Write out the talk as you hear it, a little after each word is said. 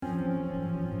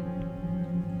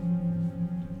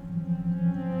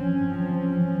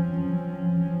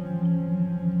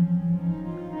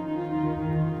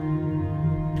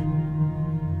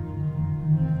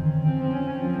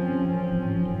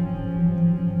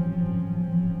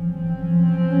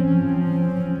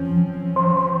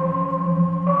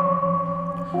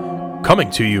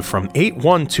Coming to you from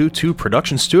 8122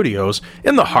 Production Studios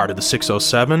in the heart of the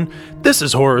 607, this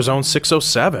is Horror Zone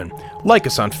 607. Like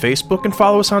us on Facebook and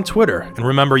follow us on Twitter. And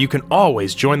remember, you can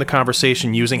always join the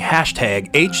conversation using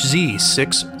hashtag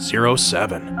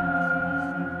HZ607.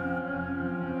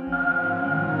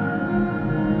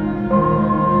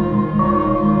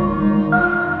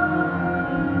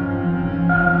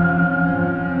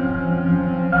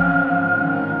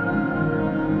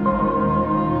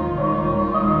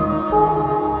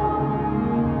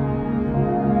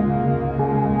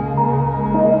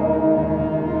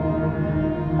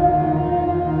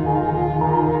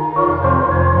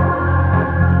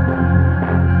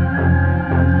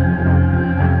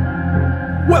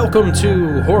 Welcome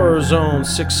to Horror Zone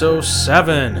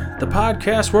 607, the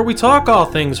podcast where we talk all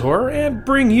things horror and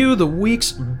bring you the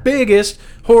week's biggest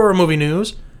horror movie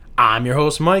news. I'm your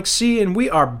host, Mike C., and we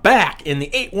are back in the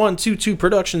 8122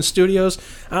 Production Studios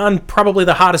on probably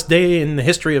the hottest day in the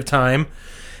history of time.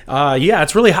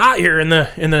 It's really hot here in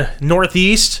the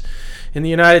Northeast in the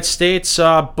United States,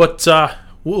 but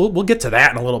we'll get to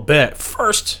that in a little bit.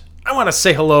 First, I want to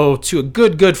say hello to a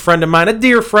good friend of mine, a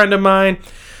dear friend of mine.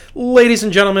 Ladies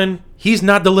and gentlemen, he's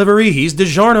not delivery, he's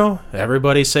DiGiorno.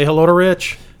 Everybody say hello to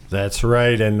Rich. That's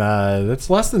right, and it's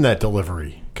less than that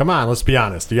delivery. Come on, let's be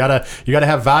honest. You gotta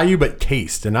have value, but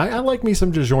taste. And I like me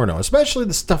some DiGiorno, especially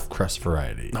the stuffed crust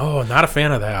variety. Oh, not a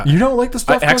fan of that. You don't like the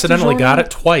stuffed crust? I accidentally got it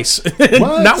twice.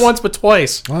 What? Not once, but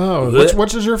twice. Oh,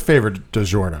 which is your favorite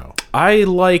DiGiorno? I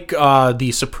like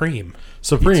the Supreme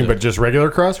pizza. But just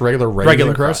regular crust, regular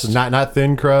crust, not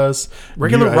thin crust,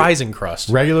 rising crust.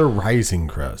 Regular rising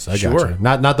crust. I got Sure. you.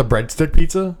 Not the breadstick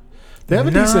pizza. They have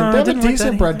a decent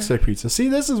like breadstick pizza. See,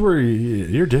 this is where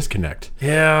you're disconnect.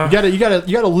 Yeah, you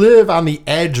gotta live on the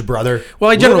edge, brother.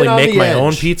 Well, I generally make my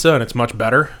own pizza, and it's much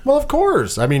better. Well, of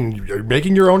course. I mean,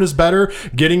 making your own is better.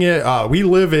 Getting it. We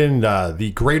live in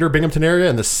the greater Binghamton area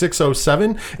in the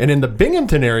 607, and in the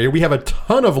Binghamton area, we have a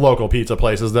ton of local pizza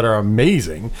places that are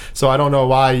amazing. So I don't know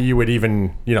why you would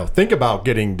even think about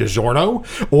getting DiGiorno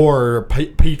or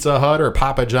Pizza Hut or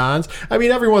Papa John's. I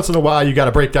mean, every once in a while, you got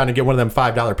to break down and get one of them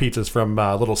 $5 pizzas from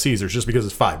Little Caesars just because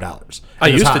it's $5. I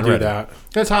used to do that.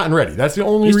 It's hot and ready. That's the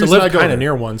only reason I go. I used to live kind of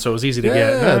near one, so it was easy to get.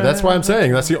 Yeah, that's why I'm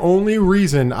saying that's the only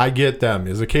reason I get them.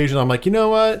 Is occasionally I'm like, you know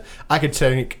what? I could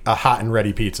take a hot and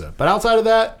ready pizza. But outside of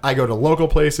that, I go to local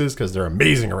places because they're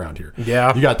amazing around here.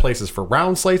 Yeah. You got places for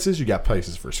round slices. You got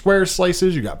places for square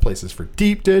slices. You got places for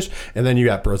deep dish. And then you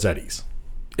got Brosetti's.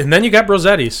 And then you got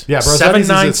Brosetti's. Yeah, Brosetti's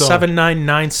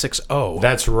 7979960.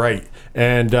 That's right.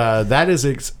 And that is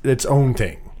its own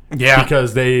thing. Yeah,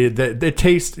 because they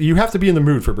taste. You have to be in the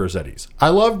mood for Brosetti's.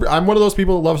 I'm one of those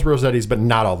people that loves Brosetti's, but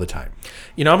not all the time.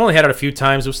 I've only had it a few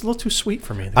times. It was a little too sweet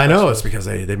for me. I know it's because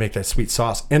they make that sweet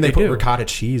sauce and they put ricotta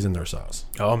cheese in their sauce.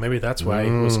 Oh, maybe that's why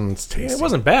it's tasty. It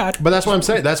wasn't bad, but that's what I'm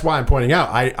saying. That's why I'm pointing out.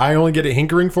 I only get a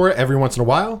hankering for it every once in a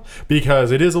while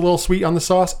because it is a little sweet on the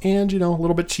sauce and a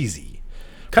little bit cheesy.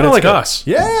 Kind of like us.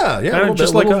 Yeah, kind of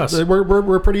just like us.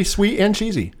 We're pretty sweet and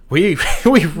cheesy. We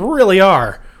really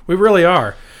are. We really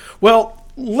are. Well,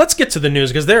 let's get to the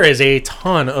news because there is a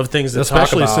ton of things to talk about.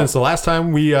 Especially since the last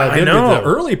time we did the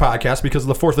early podcast because of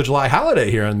the 4th of July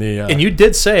holiday here in the... And you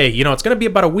did say, it's going to be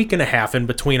about a week and a half in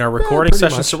between our recording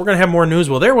sessions, so we're going to have more news.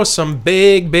 Well, there was some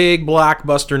big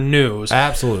blockbuster news.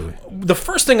 Absolutely. The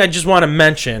first thing I just want to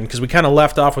mention, because we kind of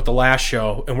left off with the last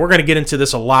show, and we're going to get into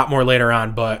this a lot more later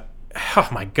on, but, oh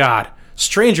my God,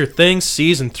 Stranger Things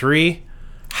Season 3...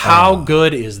 How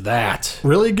good is that?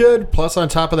 Really good. Plus, on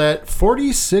top of that,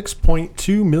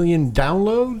 46.2 million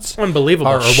downloads.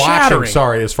 Unbelievable. Or watching,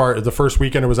 sorry, as far as the first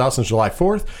weekend it was out since July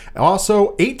 4th.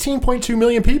 Also, 18.2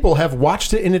 million people have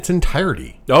watched it in its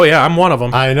entirety. Oh, yeah, I'm one of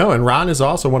them. I know, and Ron is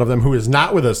also one of them who is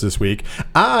not with us this week.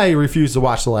 I refused to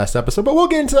watch the last episode, but we'll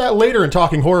get into that later in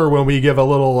Talking Horror when we give a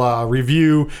little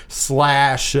review /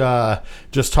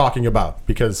 just talking about,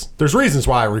 because there's reasons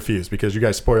why I refused, because you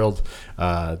guys spoiled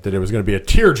that it was going to be a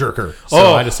tearjerker.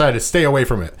 So I decided to stay away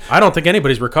from it. I don't think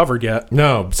anybody's recovered yet.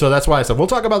 No, so that's why I said we'll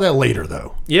talk about that later,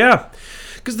 though. Yeah,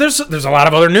 because there's a lot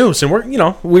of other news, and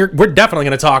we're definitely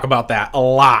going to talk about that a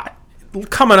lot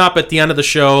coming up at the end of the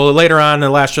show, later on in the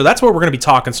last show. That's where we're going to be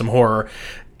talking some horror.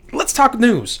 Let's talk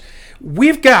news.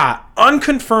 We've got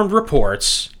unconfirmed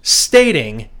reports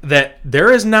stating that there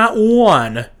is not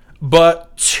one,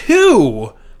 but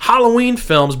 2 Halloween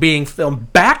films being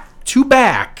filmed back to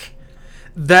back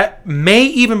that may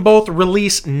even both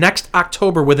release next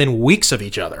October within weeks of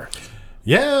each other.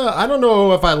 Yeah, I don't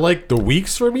know if I like the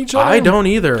weeks from each other. I don't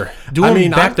either.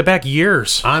 Doing back-to-back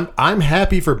years. I'm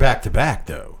happy for back-to-back,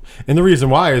 though. And the reason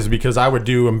why is because I would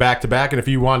do them back to back. And if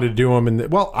you wanted to do them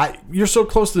you're so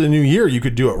close to the new year, you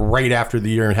could do it right after the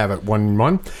year and have it 1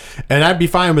 month. And I'd be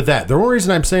fine with that. The only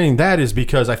reason I'm saying that is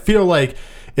because I feel like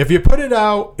if you put it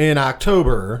out in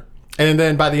October, and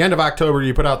then by the end of October,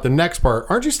 you put out the next part,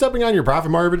 aren't you stepping on your profit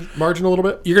margin a little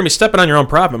bit? You're going to be stepping on your own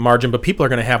profit margin, but people are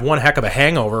going to have one heck of a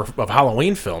hangover of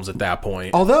Halloween films at that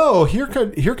point. Although, here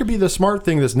could be the smart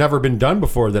thing that's never been done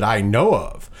before that I know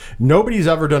of. Nobody's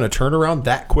ever done a turnaround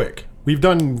that quick. We've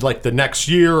done like the next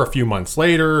year, a few months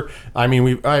later. I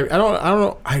mean, I don't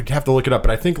know. I'd have to look it up, but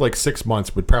I think like 6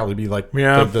 months would probably be like the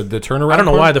turnaround. I don't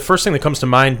know point. why. The first thing that comes to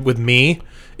mind with me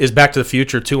is Back to the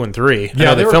Future 2 and 3. Yeah, I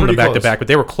know they filmed them back close. to back, but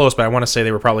they were close. But I want to say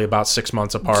they were probably about 6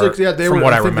 months apart. From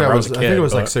what I remember, I was a kid. I think it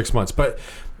was like 6 months. But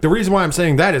the reason why I'm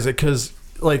saying that is because,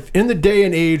 like, in the day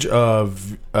and age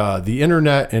of the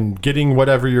internet and getting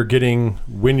whatever you're getting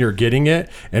when you're getting it,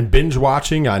 and binge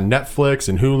watching on Netflix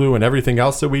and Hulu and everything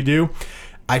else that we do,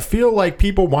 I feel like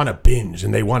people want to binge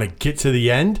and they want to get to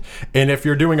the end. And if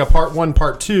you're doing a part 1,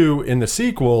 part 2 in the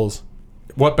sequels,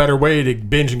 what better way to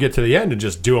binge and get to the end and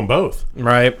just do them both?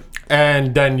 Right.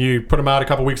 And then you put them out a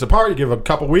couple weeks apart, you give them a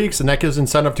couple weeks, and that gives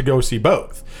incentive to go see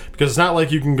both. Because it's not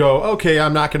like you can go, okay,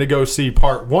 I'm not going to go see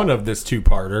part 1 of this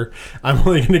 2-parter. I'm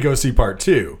only going to go see part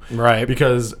 2. Right.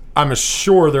 Because I'm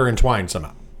sure they're entwined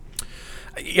somehow.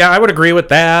 Yeah, I would agree with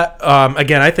that.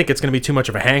 Again, I think it's going to be too much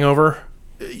of a hangover.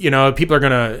 You know, people are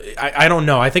going to... I don't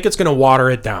know. I think it's going to water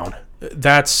it down.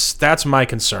 That's my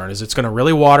concern, is it's going to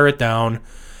really water it down.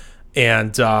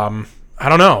 And I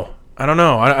don't know. I don't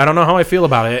know how I feel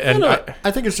about it. And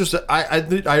I think it's just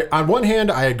I on one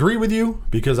hand I agree with you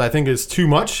because I think it's too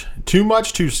much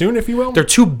too soon, if you will. They're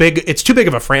too big. It's too big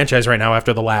of a franchise right now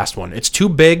after the last one. It's too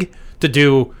big to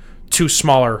do two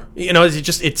smaller. You know,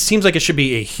 it seems like it should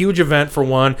be a huge event for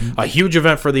one, a huge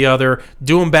event for the other.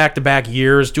 Do them back to back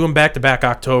years. Do them back to back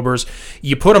Octobers.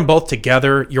 You put them both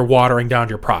together, you're watering down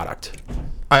your product.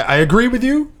 I agree with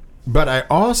you. But I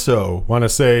also want to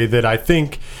say that I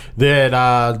think that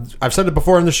I've said it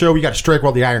before in the show, we got to strike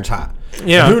while the iron's hot.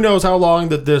 Yeah. And who knows how long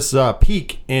that this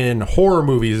peak in horror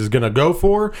movies is going to go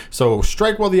for. So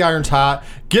strike while the iron's hot,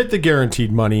 get the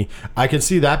guaranteed money. I can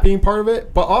see that being part of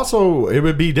it. But also, it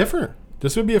would be different.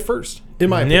 This would be a first, in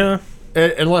my opinion. Yeah.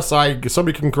 Unless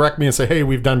somebody can correct me and say, hey,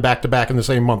 we've done back-to-back in the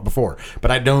same month before. But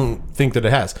I don't think that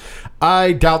it has.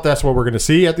 I doubt that's what we're going to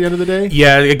see at the end of the day.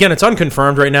 Yeah, again, it's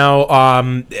unconfirmed right now.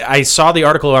 I saw the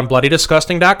article on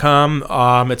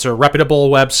bloodydisgusting.com. It's a reputable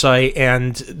website,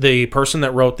 and the person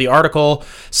that wrote the article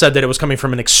said that it was coming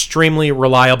from an extremely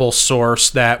reliable source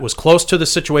that was close to the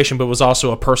situation, but was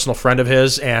also a personal friend of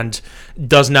his and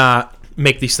does not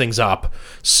make these things up.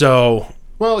 So...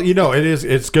 Well, you know,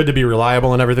 it's good to be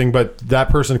reliable and everything, but that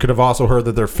person could have also heard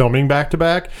that they're filming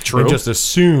back-to-back. True. And just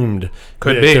assumed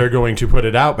Could that be. they're going to put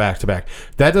it out back-to-back.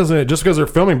 That doesn't, just because they're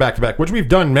filming back-to-back, which we've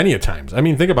done many a times. I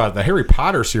mean, think about it. The Harry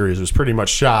Potter series was pretty much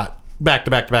shot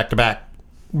back-to-back-to-back-to-back.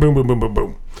 Boom, boom, boom, boom,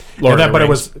 boom. Lord of the But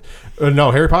Rings. it was,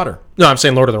 no, Harry Potter. No, I'm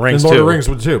saying Lord of the Rings, And Lord too. of the Rings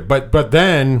would too. But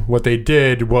then what they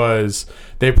did was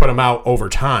they put them out over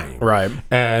time. Right.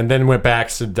 And then went back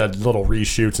to the little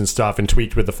reshoots and stuff and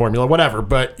tweaked with the formula, whatever.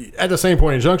 But at the same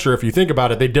point in juncture, if you think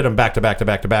about it, they did them back to back to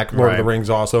back to back. Lord of the Right. Rings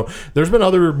also. There's been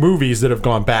other movies that have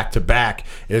gone back to back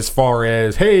as far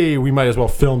as, hey, we might as well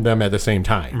film them at the same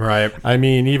time. Right. I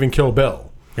mean, even Kill Bill.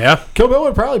 Yeah. Kill Bill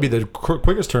would probably be the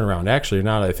quickest turnaround, actually,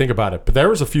 now that I think about it. But there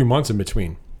was a few months in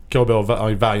between Kill Bill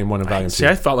Volume 1 and Volume 2. See,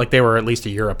 I felt like they were at least a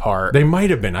year apart. They might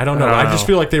have been. I don't know. I just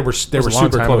feel like they were a long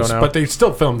super time close, ago now. but they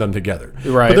still filmed them together.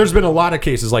 Right. But there's been a lot of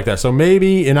cases like that. So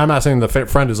maybe, and I'm not saying the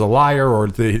friend is a liar or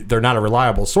they're not a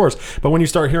reliable source, but when you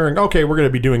start hearing, okay, we're going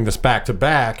to be doing this back to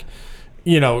back,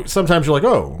 you know, sometimes you're like,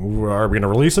 oh, are we going to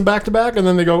release them back to back? And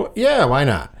then they go, yeah, why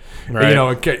not? Right. You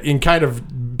know, in kind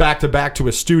of back to back to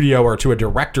a studio or to a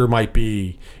director might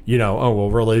be, you know, oh, we'll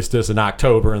release this in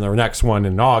October and the next one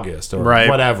in August or Right.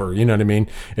 whatever. You know what I mean?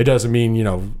 It doesn't mean, you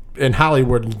know, in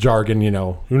Hollywood jargon, you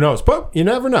know, who knows? But you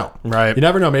never know. Right. You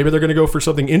never know. Maybe they're going to go for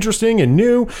something interesting and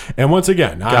new. And once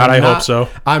again, God, I hope so.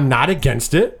 I'm not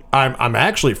against it. I'm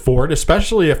actually for it,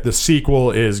 especially if the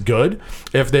sequel is good.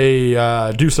 If they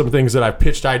do some things that I've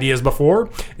pitched ideas before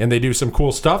and they do some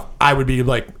cool stuff, I would be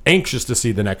like anxious to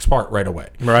see the next part right away.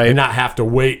 Right. And not have to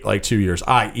wait like 2 years,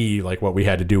 i.e. like what we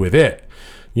had to do with it.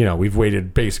 we've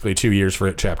waited basically 2 years for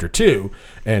it, Chapter 2,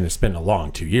 and it's been a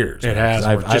long 2 years. It has.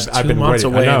 I've been months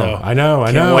away, though. I know.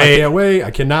 I can't wait.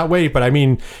 I cannot wait. But I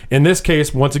mean, in this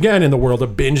case, once again, in the world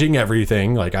of binging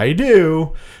everything like I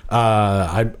do,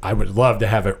 I would love to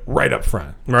have it right up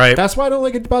front. Right. That's why I don't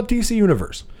like it about DC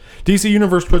Universe. DC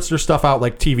Universe puts their stuff out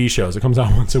like TV shows. It comes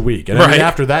out once a week. And I mean,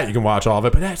 after that, you can watch all of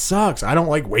it. But that sucks. I don't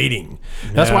like waiting.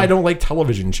 That's why I don't like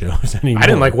television shows anymore. I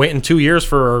didn't like waiting 2 years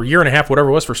for a year and a half, whatever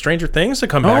it was, for Stranger Things to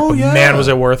come back. Oh, but yeah. man, was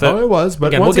it worth it. Oh, it was. But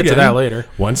again, we'll get to that later.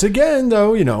 Once again,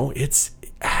 though, it's...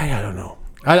 I don't know.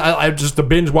 I just, the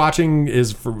binge watching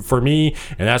is for me,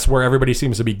 and that's where everybody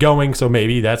seems to be going. So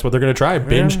maybe that's what they're going to try.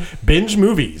 Binge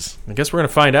movies. I guess we're going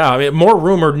to find out. I mean, more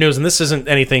rumored news, and this isn't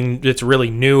anything that's really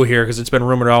new here because it's been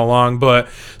rumored all along, but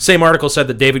same article said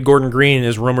that David Gordon Green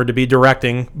is rumored to be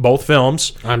directing both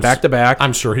films back to back.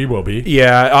 I'm sure he will be.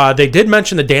 Yeah, they did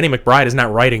mention that Danny McBride is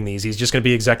not writing these. He's just going to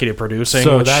be executive producing,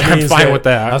 so which that I'm means fine with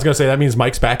that. I was going to say that means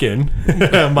Mike's back in.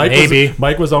 Maybe.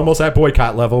 Mike was almost at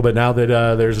boycott level, but now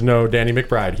that there's no Danny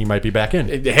McBride, he might be back in.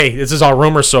 Hey, this is all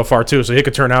rumors so far too, so it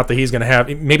could turn out that he's going to have,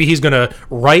 maybe he's going to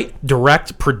write,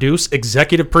 direct, produce,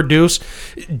 executive produce,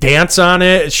 dance on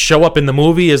it, show up in the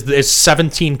movie as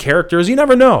 17 characters. You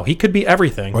never know. He could be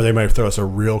everything. Or they might throw us a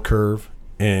real curve,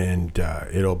 and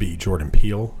it'll be Jordan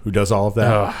Peele who does all of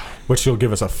that, which will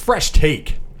give us a fresh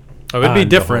take. Oh, it'd be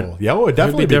different. Yeah, it would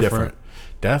definitely be different.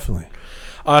 Definitely.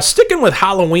 Sticking with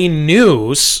Halloween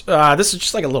news, this is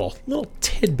just like a little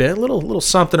tidbit, little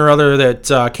something or other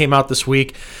that came out this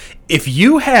week. If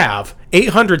you have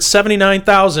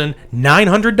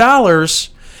 $879,900,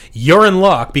 you're in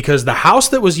luck because the house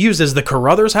that was used as the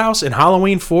Carruthers house in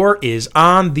Halloween 4 is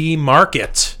on the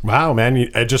market. Wow, man.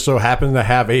 It just so happened to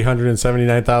have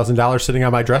 $879,000 sitting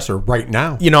on my dresser right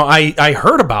now. I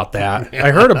heard about that.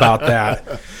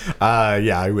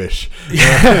 Yeah, I wish.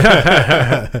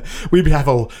 We'd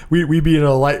be in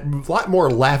a lot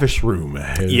more lavish room.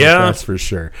 Yeah. That's for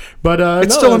sure. But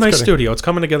it's still a nice studio. It's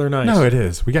coming together nice. No, it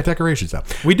is. We got decorations up.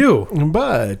 We do.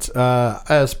 But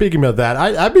speaking of that,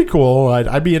 I'd be cool.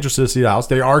 I'd be interested to see the house.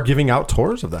 They are giving out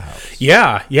tours of the house.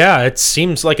 Yeah. It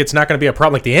seems like it's not going to be a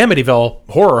problem. Like the Amityville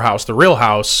horror house, the real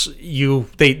house,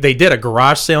 they did a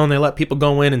garage sale and they let people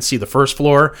go in and see the first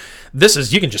floor. This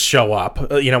is, you can just show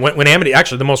up. When Amity,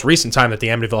 actually the most recent time that the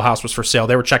Amityville house was for sale,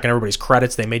 they were checking everybody's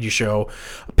credits. They made you show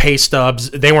pay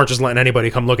stubs. They weren't just letting anybody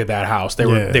come look at that house. They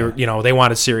were, they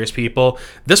wanted serious people.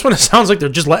 This one, it sounds like they're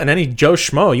just letting any Joe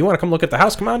Schmo. You want to come look at the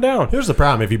house? Come on down. Here's the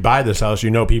problem. If you buy this house,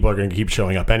 people are going to keep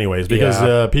showing up anyways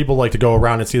because people like to go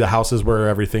around and see the houses where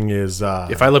everything is.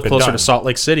 If I lived closer to Salt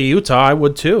Lake City, Utah, I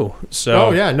would too. So.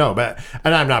 Oh yeah, no,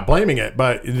 and I'm not blaming it,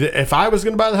 but if I was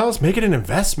going to buy the house, make it an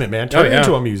investment, man. Turn it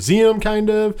into a museum, kind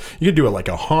of. You could do it like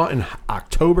a haunt in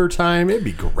October time. It'd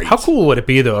be great. How cool would it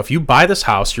be though if you buy this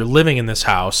house, you're living in this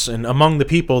house, and among the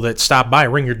people that stop by,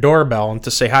 ring your doorbell and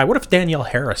to say hi. What if Danielle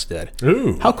Harris did?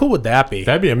 Ooh, how cool would that be?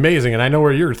 That'd be amazing, and I know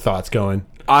where your thoughts going.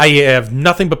 I have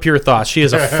nothing but pure thoughts. She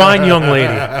is a fine young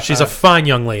lady. She's a fine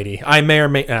young lady. I may or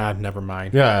may... never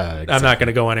mind. Yeah, exactly. I'm not going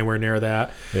to go anywhere near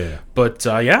that. Yeah. But,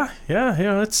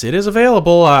 it is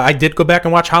available. I did go back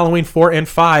and watch Halloween 4 and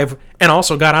 5 and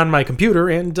also got on my computer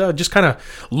and just kind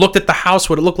of looked at the house,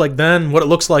 what it looked like then, what it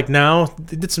looks like now.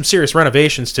 They did some serious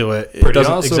renovations to it. It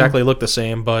doesn't exactly look the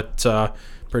same, but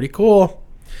pretty cool.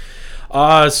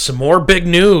 Some more big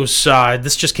news.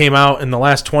 This just came out in the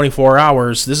last 24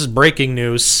 hours. This is breaking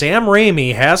news. Sam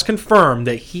Raimi has confirmed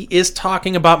that he is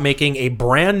talking about making a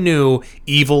brand new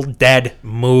Evil Dead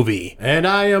movie. And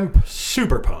I am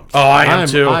super pumped. Oh, I am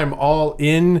too. I'm all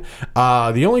in.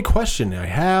 The only question I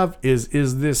have is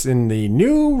this in the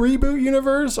new reboot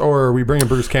universe, or are we bringing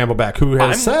Bruce Campbell back, who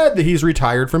has said that he's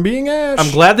retired from being Ash?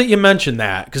 I'm glad that you mentioned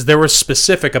that, because they were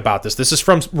specific about this. This is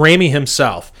from Raimi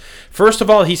himself. First of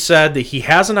all, he said that he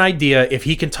has an idea if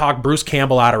he can talk Bruce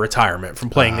Campbell out of retirement from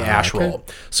playing the Ash role.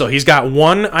 So he's got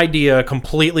one idea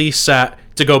completely set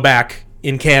to go back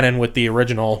in canon with the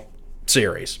original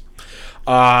series.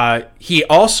 He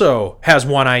also has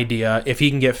one idea if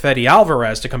he can get Fede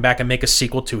Alvarez to come back and make a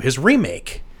sequel to his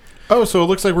remake. Oh, so it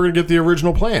looks like we're going to get the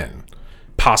original plan.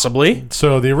 Possibly.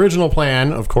 So the original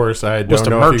plan, of course, I don't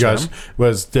know if you guys,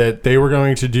 was that they were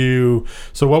going to do...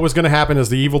 So what was going to happen is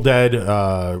the Evil Dead...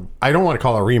 I don't want to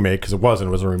call it a remake because it wasn't.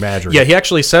 It was a reimagining. Yeah, he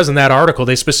actually says in that article,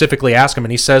 they specifically ask him,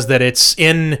 and he says that it's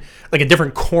in like a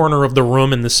different corner of the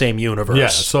room in the same universe. Yeah,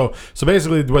 so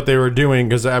basically what they were doing,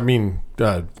 because, I mean...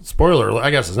 spoiler, I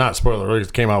guess it's not spoiler,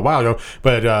 it came out a while ago,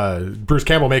 but Bruce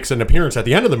Campbell makes an appearance at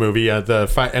the end of the movie at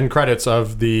the end credits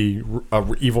of the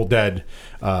Evil Dead,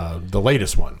 the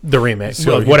latest one. The remake,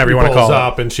 So whatever you want to call He pulls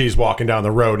it. up and she's walking down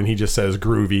the road and he just says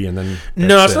groovy and then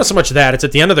No, it's not so much that. It's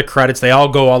at the end of the credits. They all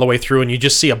go all the way through, and you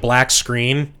just see a black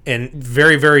screen and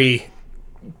very, very.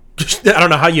 I don't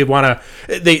know how you want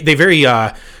to. They very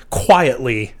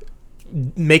quietly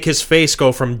make his face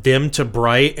go from dim to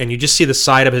bright, and you just see the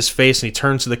side of his face, and he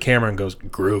turns to the camera and goes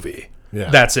groovy. Yeah.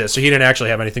 That's it. So he didn't actually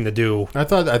have anything to do. I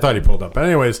thought he pulled up. But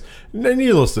anyways,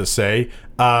 needless to say,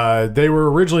 they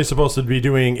were originally supposed to be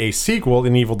doing a sequel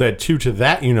in Evil Dead 2 to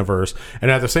that universe, and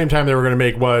at the same time they were going to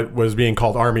make what was being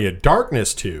called Army of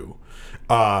Darkness 2.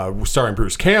 Starring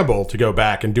Bruce Campbell to go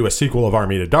back and do a sequel of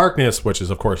Army of Darkness, which is,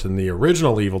 of course, in the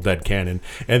original Evil Dead canon.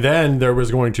 And then there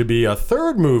was going to be a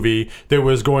third movie that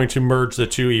was going to merge the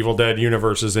two Evil Dead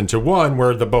universes into one,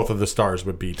 where both of the stars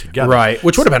would be together. Right,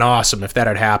 which would have been awesome if that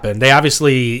had happened. They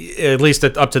obviously, at least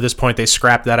up to this point, they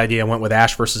scrapped that idea and went with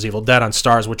Ash vs. Evil Dead on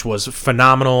Stars, which was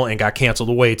phenomenal and got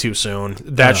canceled way too soon.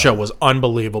 That show was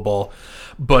unbelievable.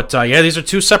 But yeah, these are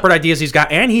two separate ideas he's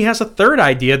got, and he has a third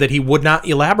idea that he would not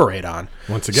elaborate on.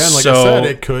 Once again, like So, I said,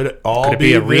 it could all could it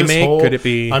be a this remake? whole- Could it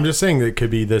be- I'm just saying that it could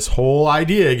be this whole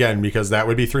idea again, because that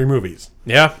would be 3 movies.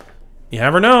 Yeah, you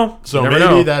never know. So You never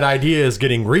maybe know. that idea is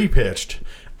getting repitched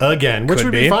again, which Could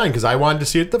would be be. fine because I wanted to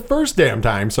see it the first damn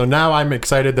time. So now I'm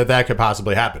excited that that could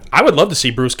possibly happen. I would love to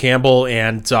see Bruce Campbell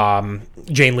and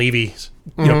Jane Levy,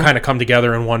 kind of come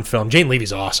together in one film. Jane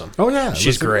Levy's awesome. Oh yeah,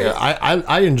 she's great.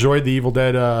 I enjoyed the Evil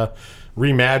Dead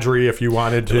reimagery. If you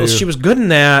wanted to, Well, she was good in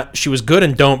that. She was good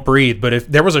in Don't Breathe. But if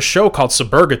there was a show called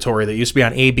Suburgatory that used to be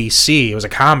on ABC, it was a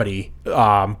comedy.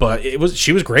 But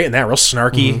she was great in that. Real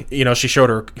snarky. You know, she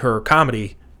showed her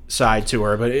comedy side to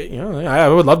her. But I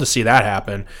would love to see that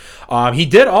happen. He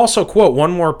did also quote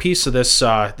one more piece of this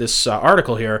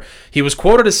article here. He was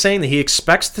quoted as saying that he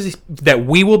expects that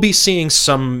we will be seeing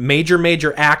some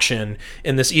major action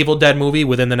in this Evil Dead movie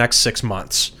within the next 6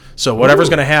 months. So whatever's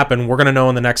going to happen, we're going to know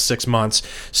in the next 6 months.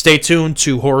 Stay tuned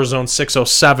to Horror Zone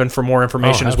 607 for more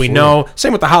information as we know.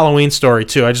 Same with the Halloween story,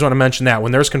 too. I just want to mention that.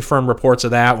 When there's confirmed reports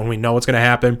of that, when we know what's going to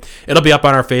happen, it'll be up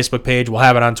on our Facebook page. We'll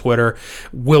have it on Twitter.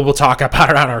 We'll talk about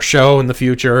it on our show in the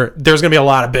future. There's going to be a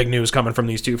lot of big news coming from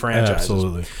these two franchises.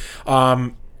 absolutely.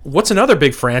 What's another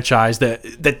big franchise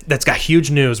that's got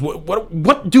huge news?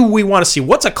 What do we want to see?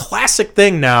 What's a classic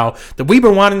thing now that we've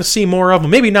been wanting to see more of?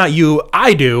 Maybe not you,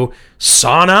 I do.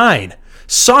 Saw 9.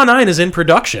 Saw 9 is in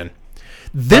production.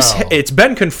 It's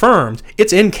been confirmed.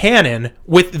 It's in canon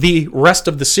with the rest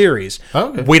of the series.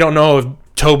 Okay. We don't know if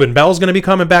Tobin Bell's going to be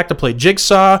coming back to play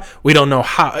Jigsaw. We don't know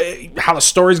how the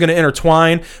story's going to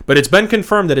intertwine, but it's been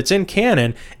confirmed that it's in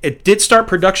canon. It did start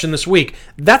production this week.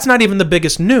 That's not even the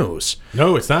biggest news.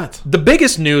 No, it's not. The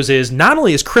biggest news is not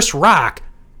only is Chris Rock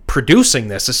producing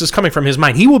this is coming from his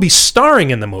mind, he will be starring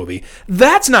in the movie.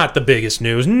 That's not the biggest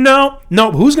news. No.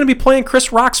 Who's going to be playing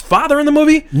Chris Rock's father in the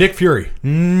movie? Nick Fury.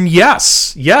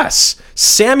 Yes.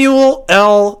 Samuel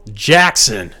L.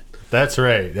 Jackson. That's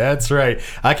right.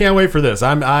 I can't wait for this.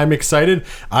 I'm excited.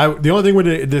 The only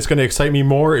thing that's going to excite me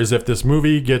more is if this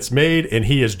movie gets made and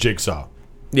he is Jigsaw.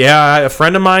 Yeah, a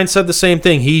friend of mine said the same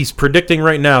thing. He's predicting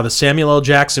right now that Samuel L.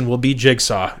 Jackson will be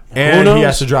Jigsaw. And he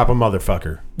has to drop a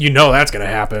motherfucker. You know that's going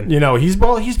to happen. You know, he's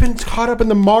been caught up in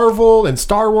the Marvel and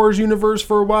Star Wars universe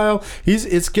for a while.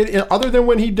 It's getting, other than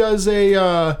when he does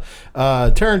a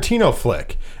Tarantino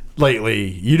flick lately,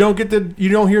 you don't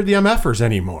hear the MFers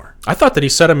anymore. I thought that he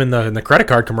said him in the credit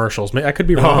card commercials. I could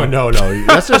be wrong. Oh, no.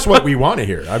 That's just what we want to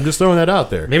hear. I'm just throwing that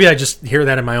out there. Maybe I just hear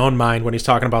that in my own mind when he's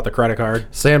talking about the credit card.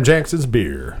 Sam Jackson's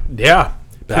beer. Yeah.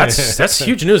 That's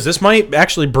huge news. This might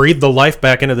actually breathe the life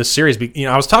back into this series.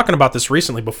 I was talking about this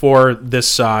recently before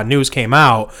this news came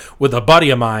out with a buddy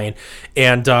of mine,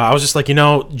 and I was just like,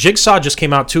 Jigsaw just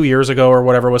came out 2 years ago or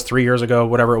whatever it was, 3 years ago,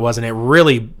 whatever it was, and it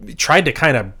really tried to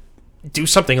kind of do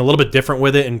something a little bit different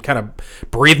with it and kind of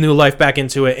breathe new life back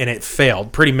into it, and it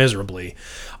failed pretty miserably.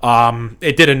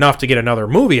 It did enough to get another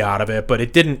movie out of it, but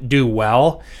it didn't do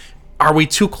well. Are we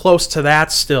too close to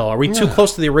that still? Are we too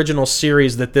close to the original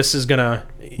series that this is gonna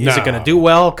do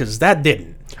well? Because that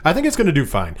didn't. I think it's going to do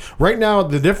fine. Right now,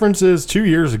 the difference is 2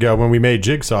 years ago when we made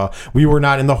Jigsaw, we were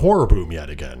not in the horror boom yet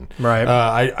again. Right.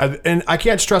 I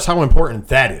can't stress how important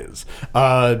that is.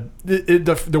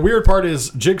 The weird part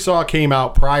is Jigsaw came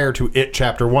out prior to It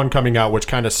Chapter 1 coming out, which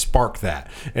kind of sparked that.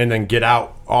 And then Get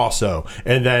Out also.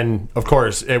 And then, of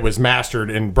course, it was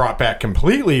mastered and brought back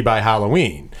completely by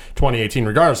Halloween 2018.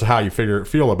 Regardless of how you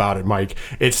feel about it, Mike,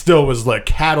 it still was the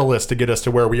catalyst to get us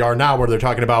to where we are now, where they're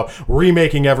talking about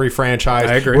remaking every franchise.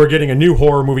 I agree. We're getting a new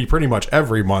horror movie pretty much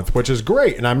every month, which is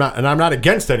great, and I'm not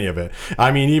against any of it.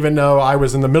 I mean, even though I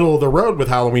was in the middle of the road with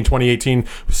Halloween 2018,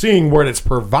 seeing what it's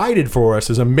provided for us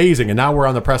is amazing. And now we're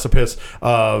on the precipice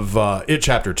of It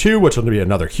Chapter 2, which will be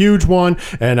another huge one.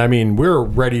 And I mean, we're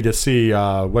ready to see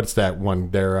what's that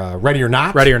one there? Ready or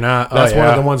Not? Ready or Not. That's one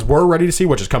of the ones we're ready to see,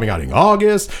 which is coming out in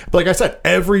August. But like I said,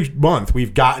 every month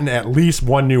we've gotten at least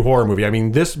one new horror movie. I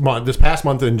mean, this past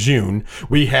month in June,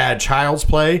 we had Child's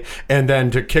Play, and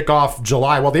then to kick off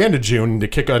July, well, the end of June, to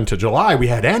kick into July, we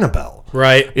had Annabelle.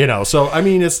 Right. You know, so I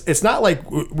mean, it's not like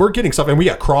we're getting stuff, and we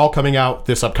got Crawl coming out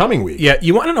this upcoming week. Yeah,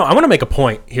 you want to know? I want to make a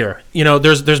point here. You know,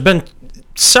 there's been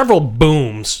several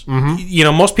booms. Mm-hmm. You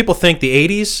know, most people think the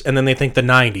 80s and then they think the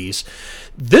 90s.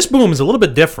 This boom is a little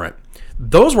bit different.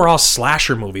 Those were all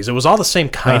slasher movies. It was all the same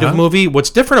kind of movie.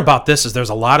 What's different about this is there's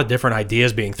a lot of different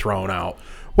ideas being thrown out.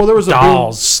 Well, there was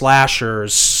dolls,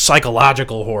 slashers,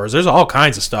 psychological horrors. There's all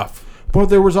kinds of stuff. Well,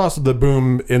 there was also the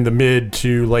boom in the mid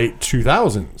to late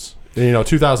 2000s. You know,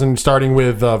 2000, starting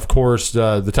with, of course,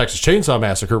 the Texas Chainsaw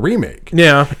Massacre remake.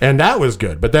 Yeah. And that was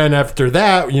good. But then after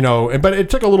that, you know, but it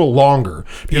took a little longer.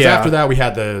 Because after that, we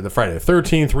had the Friday the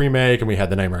 13th remake, and we had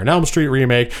the Nightmare on Elm Street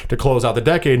remake to close out the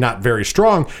decade. Not very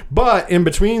strong. But in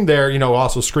between there, you know,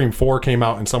 also Scream 4 came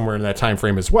out in somewhere in that time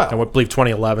frame as well. I would believe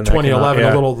 2011. 2011,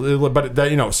 a little, but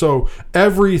that, you know, so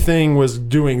everything was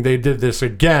doing, they did this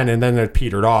again, and then it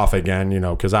petered off again, you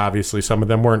know, because obviously some of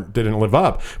them didn't live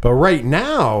up. But right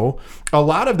now, a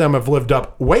lot of them have lived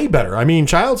up way better. I mean,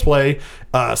 Child's Play,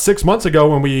 6 months ago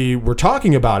when we were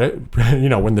talking about it, you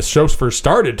know, when the show first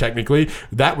started, technically,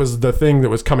 that was the thing that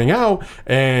was coming out,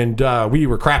 and we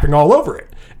were crapping all over it.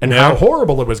 And how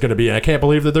horrible it was going to be. And I can't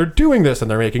believe that they're doing this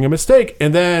and they're making a mistake.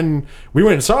 And then we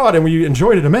went and saw it and we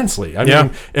enjoyed it immensely. I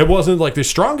mean, it wasn't like the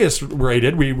strongest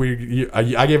rated.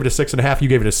 I gave it a 6.5. You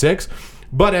gave it a 6.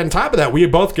 But on top of that, we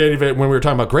both gave it, when we were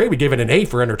talking about great, we gave it an 8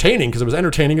 for entertaining, because it was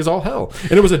entertaining as all hell.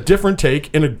 And it was a different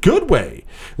take in a good way.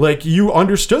 Like, you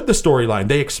understood the storyline.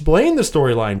 They explained the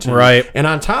storyline to you. Right. And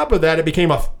on top of that, it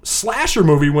became a slasher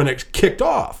movie when it kicked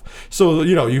off. So,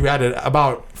 you know, you had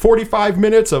about 45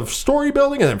 minutes of story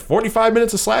building and then 45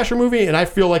 minutes of slasher movie, and I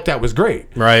feel like that was great.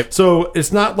 Right. So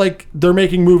it's not like they're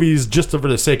making movies just for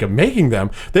the sake of making them.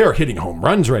 They are hitting home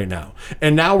runs right now.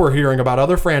 And now we're hearing about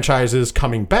other franchises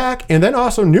coming back, and then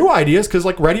also new ideas, because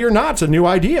like Ready or Not's a new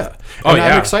idea. And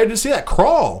I'm excited to see that.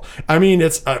 Crawl. I mean,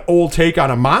 it's an old take on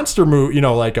a monster movie, you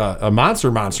know, like a monster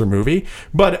movie,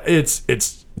 but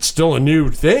it's still a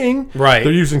new thing. Right.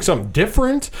 They're using something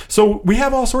different. So we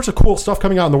have all sorts of cool stuff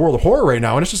coming out in the world of horror right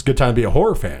now, and it's just a good time to be a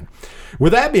horror fan.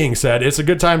 With that being said, it's a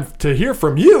good time to hear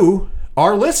from you,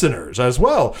 our listeners, as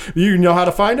well. You know how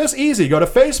to find us? Easy. Go to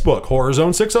Facebook, Horror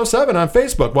Zone 607 on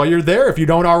Facebook. While you're there, if you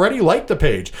don't already, like the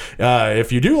page.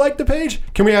 If you do like the page,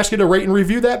 can we ask you to rate and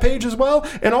review that page as well?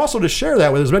 And also to share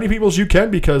that with as many people as you can,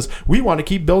 because we want to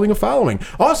keep building a following.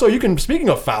 Also, speaking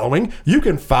of following, you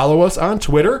can follow us on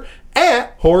Twitter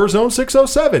at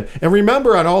HorrorZone607. And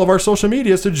remember, on all of our social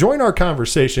medias, to join our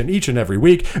conversation each and every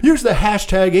week, use the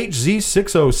hashtag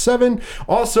HZ607.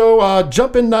 Also,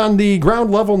 jump in on the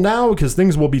ground level now, because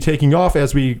things will be taking off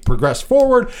as we progress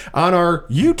forward on our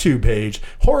YouTube page,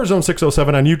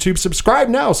 HorrorZone607 on YouTube. Subscribe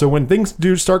now, so when things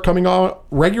do start coming on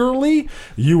regularly,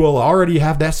 you will already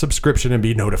have that subscription and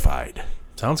be notified.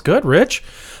 Sounds good, Rich.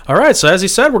 All right, so as he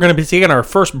said, we're going to be taking our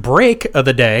first break of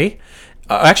the day.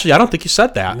 Actually, I don't think you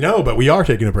said that. No, but we are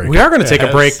taking a break. We are going to take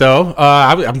a break, though.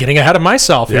 I'm getting ahead of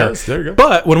myself here. Yes, there you go.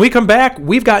 But when we come back,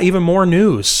 we've got even more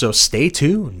news. So stay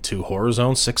tuned to Horror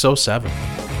Zone 607.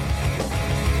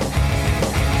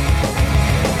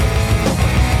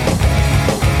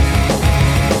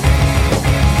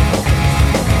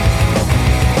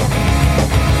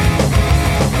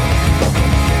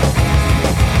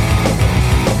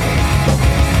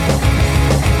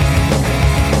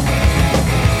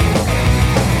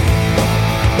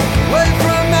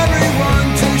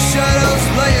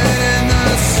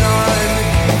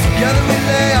 Together we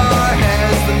lay our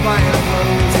heads, the fire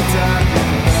blows, it's time to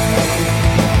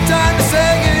burn.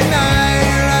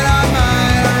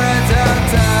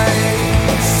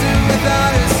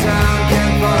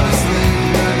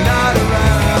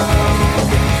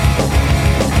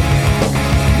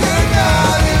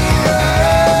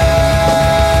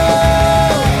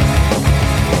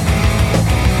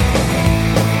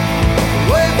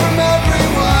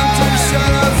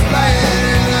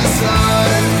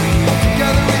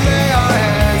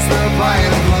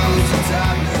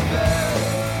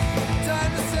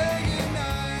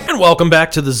 welcome back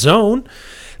to The Zone.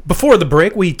 Before the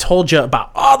break, we told you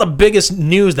about all the biggest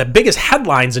news, the biggest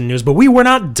headlines in news, but we were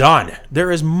not done.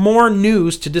 There is more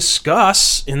news to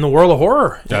discuss in the world of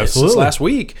horror since last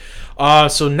week.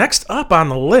 So next up on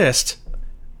the list,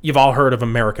 you've all heard of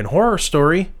American Horror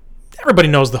Story. Everybody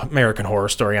knows the American Horror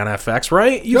Story on FX,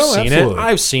 right? You've seen it.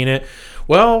 I've seen it.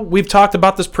 Well, we've talked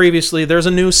about this previously. There's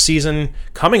a new season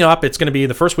coming up. It's going to be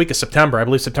the first week of September. I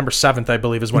believe September 7th,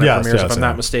 is when it premieres, if I'm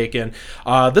not mistaken.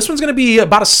 This one's going to be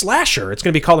about a slasher. It's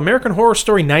going to be called American Horror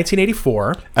Story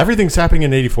 1984. Everything's happening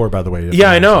in 84, by the way.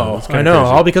 Yeah, I know. Crazy.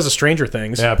 All because of Stranger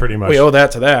Things. Yeah, pretty much. We owe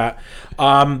that to that.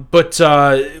 But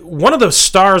one of the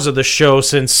stars of the show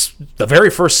since the very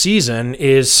first season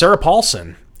is Sarah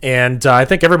Paulson. And I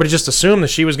think everybody just assumed that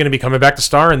she was going to be coming back to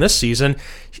star in this season,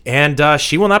 and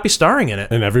she will not be starring in it.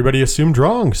 And everybody assumed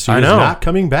wrong. She is not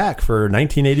coming back for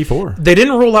 1984. They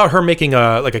didn't rule out her making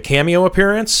a cameo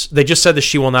appearance. They just said that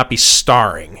she will not be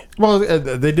starring. Well,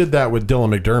 they did that with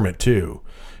Dylan McDermott, too.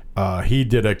 He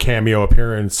did a cameo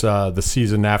appearance the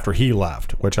season after he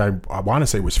left, which I want to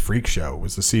say was Freak Show.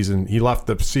 Was the season he left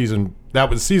the season. That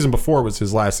was the season before was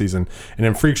his last season. And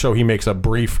in Freak Show, he makes a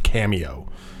brief cameo.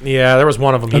 Yeah, there was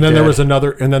one of them. There was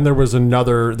another.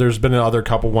 There's been another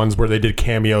couple ones where they did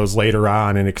cameos later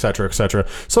on, and et cetera, et cetera.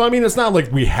 So I mean, it's not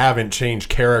like we haven't changed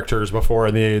characters before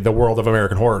in the world of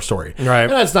American Horror Story, right?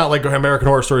 And it's not like American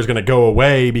Horror Story is going to go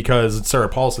away because Sarah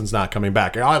Paulson's not coming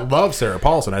back. I love Sarah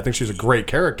Paulson. I think she's a great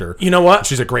character. You know what?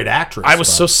 She's a great actress. I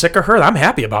was so sick of her. I'm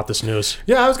happy about this news.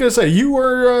 Yeah, I was going to say you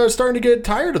were starting to get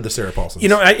tired of the Sarah Paulson. You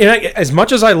know, as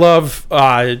much as I love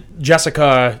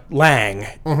Jessica Lange,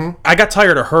 I got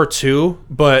tired of her too.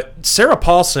 But Sarah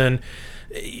Paulson,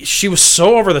 she was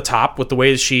so over the top with the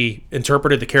way she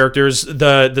interpreted the characters.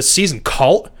 The season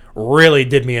Cult really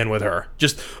did me in with her.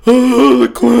 Just,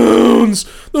 the clowns.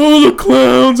 Oh, the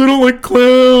clowns. I don't like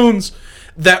clowns.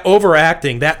 That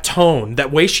overacting, that tone,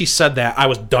 that way she said that, I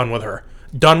was done with her.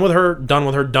 Done with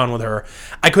her.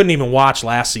 I couldn't even watch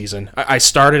last season. I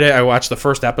started it. I watched the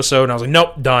first episode, and I was like,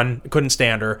 nope, done. Couldn't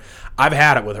stand her. I've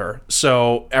had it with her.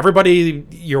 So everybody,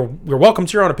 you're welcome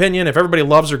to your own opinion. If everybody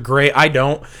loves her, great. I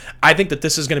don't. I think that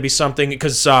this is going to be something,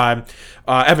 because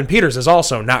Evan Peters is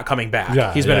also not coming back.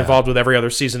 Yeah, He's been involved with every other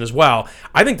season as well.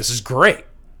 I think this is great.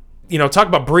 You know, talk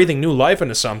about breathing new life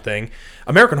into something.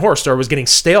 American Horror Story was getting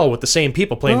stale with the same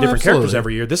people playing different characters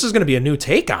every year. This is going to be a new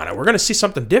take on it. We're going to see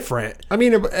something different. I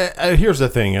mean, here's the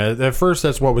thing. At first,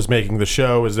 that's what was making the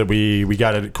show, is that we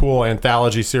got a cool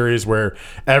anthology series where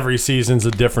every season's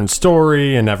a different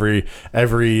story, and every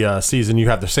season you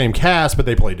have the same cast, but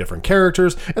they play different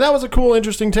characters. And that was a cool,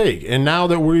 interesting take. And now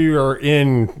that we are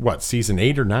in, season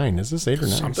 8 or 9? Is this 8 or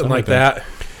 9? Something like that.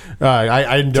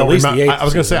 I don't remember. I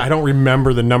was going to say I don't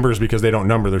remember the numbers because they don't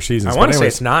number their seasons. I want to say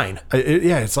it's 9.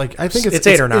 It's like I think it's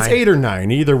 8 or 9. It's 8 or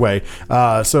 9 either way.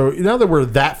 So now that we're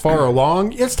that far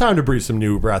along, it's time to breathe some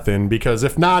new breath in, because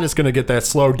if not, it's going to get that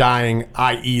slow dying,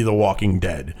 i.e., The Walking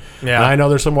Dead. Yeah, and I know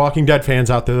there's some Walking Dead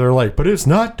fans out there that are like, but it's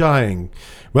not dying.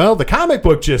 Well, the comic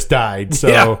book just died,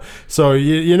 so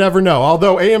you never know.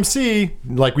 Although AMC,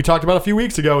 like we talked about a few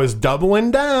weeks ago, is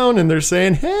doubling down, and they're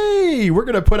saying, hey, we're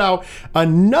going to put out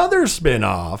another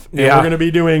spinoff, and we're going to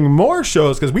be doing more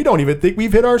shows, because we don't even think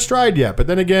we've hit our stride yet. But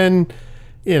then again,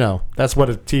 you know, that's what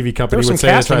a TV company would say.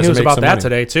 There's some casting news about that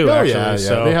today too. Oh, actually, yeah.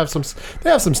 So. They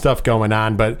have some stuff going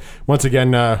on, but once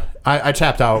again, I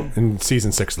tapped out in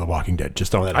season 6 of The Walking Dead.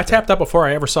 Just throwing that. I tapped out before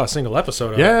I ever saw a single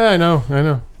episode of it. Yeah, I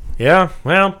know. Yeah,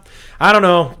 well, I don't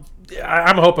know.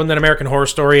 I'm hoping that American Horror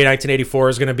Story 1984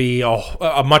 is going to be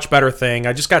a much better thing.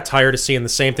 I just got tired of seeing the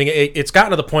same thing. It's gotten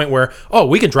to the point where,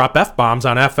 we can drop F-bombs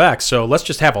on FX, so let's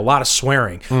just have a lot of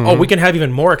swearing. Mm-hmm. We can have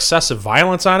even more excessive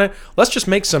violence on it. Let's just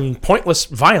make some pointless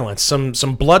violence, some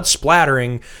blood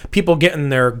splattering, people getting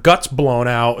their guts blown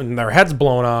out and their heads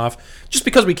blown off, just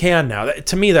because we can now.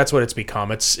 To me, that's what it's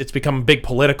become. It's become a big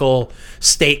political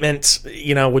statement,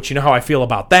 which you know how I feel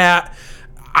about that.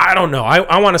 I don't know.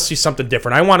 I want to see something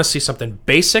different. I want to see something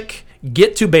basic.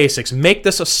 Get to basics. Make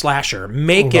this a slasher.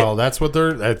 Well, I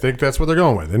think that's what they're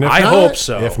going with. And I hope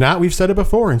so. If not, we've said it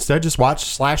before. Instead, just watch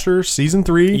Slasher season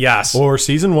 3, yes, or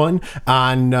season 1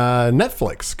 on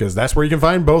Netflix, because that's where you can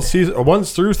find both seasons 1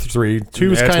 through 3.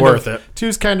 Two's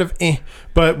kind of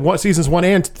but seasons 1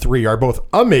 and 3 are both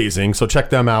amazing. So check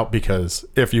them out, because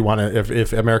if you want to,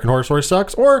 if American Horror Story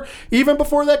sucks, or even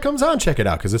before that comes on, check it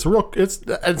out, because it's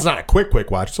not a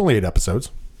quick watch. It's only 8 episodes.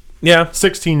 Yeah,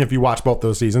 16 if you watch both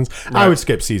those seasons. Right. I would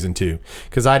skip season 2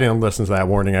 because I didn't listen to that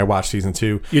warning. I watched season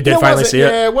 2. You did finally see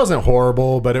it? Yeah, it wasn't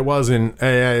horrible, but it wasn't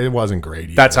great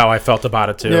either. That's how I felt about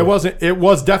it too. Yeah, it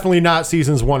was definitely not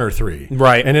seasons 1 or 3.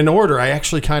 Right. And in order, I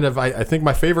actually I think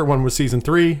my favorite one was season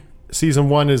 3. Season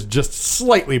 1 is just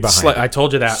slightly behind. I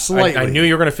told you that. Slightly. I knew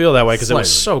you were going to feel that way because it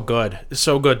was Slightly. so good. It's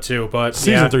so good too. But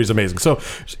Season 3 is amazing. So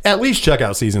at least check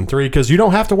out Season 3 because you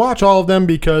don't have to watch all of them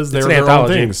because they're an their own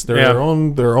anthology. things. They're Yeah.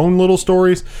 their own little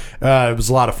stories. It was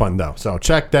a lot of fun though. So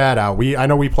check that out. I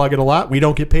know we plug it a lot. We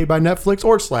don't get paid by Netflix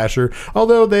or Slasher,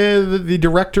 although the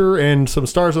director and some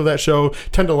stars of that show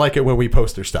tend to like it when we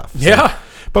post their stuff. So- Yeah.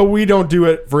 But we don't do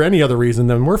it for any other reason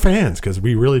than we're fans because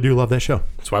we really do love that show.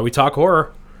 That's why we talk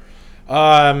horror.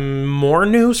 More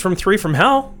news from 3 from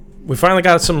Hell. We finally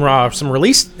got some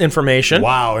release information.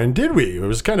 Wow, and did we? It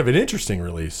was kind of an interesting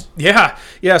release. Yeah.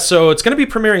 So it's going to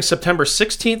be premiering September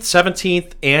 16th,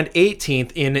 17th, and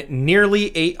 18th in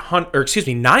nearly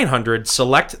 900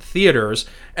 select theaters,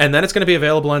 and then it's going to be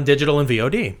available on digital and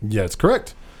VOD. Yeah, that's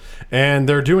correct. And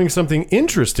they're doing something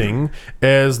interesting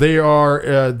as they're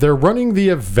running the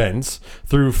events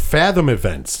through Fathom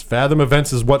Events. Fathom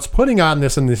Events is what's putting on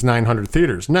this in these 900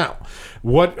 theaters. Now,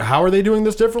 how are they doing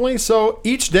this differently? So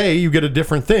each day you get a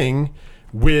different thing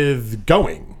with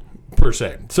going, per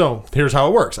se. So here's how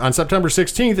it works. On September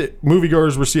 16th,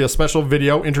 moviegoers will see a special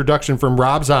video introduction from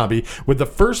Rob Zombie with the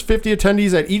first 50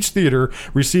 attendees at each theater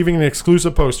receiving an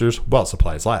exclusive posters while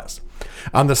supplies last.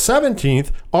 On the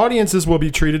 17th, audiences will be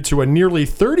treated to a nearly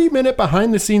 30-minute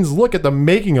behind-the-scenes look at the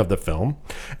making of the film.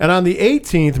 And on the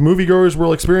 18th, moviegoers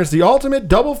will experience the ultimate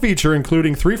double feature,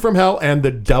 including 3 from Hell and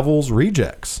The Devil's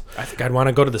Rejects. I think I'd want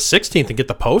to go to the 16th and get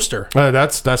the poster.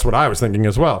 That's what I was thinking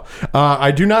as well.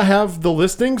 I do not have the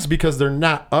listings because they're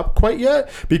not up quite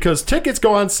yet, because tickets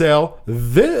go on sale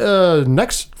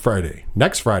next Friday,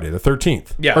 the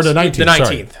 13th. Yes, or the 19th. the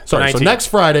 19th. Sorry. The So 19th. next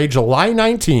Friday, July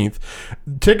 19th,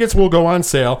 tickets will go on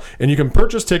sale, and you can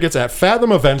purchase tickets at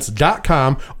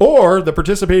fathomevents.com or the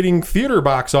participating theater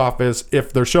box office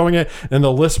if they're showing it, and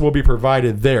the list will be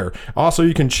provided there. Also,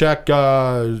 you can check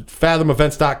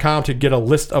fathomevents.com to get a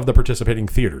list of the participating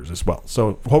theaters as well.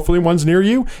 So hopefully one's near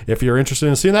you if you're interested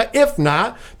in seeing that. If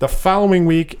not, the following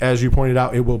week, as you pointed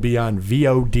out, it will be on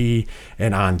VOD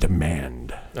and on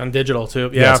demand. On digital, too.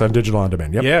 Yeah. Yes, on digital on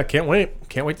demand. Yep. Yeah, can't wait.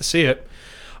 Can't wait to see it.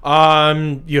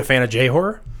 You a fan of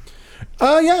J-horror?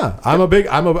 Yeah. I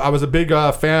was a big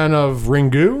fan of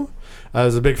Ringu. I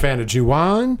was a big fan of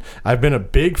Ju-on. I've been a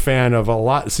big fan of a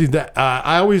lot. See that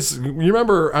you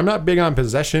remember I'm not big on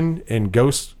possession and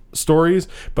ghost stories,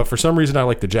 but for some reason I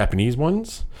like the Japanese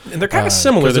ones. And they're kind of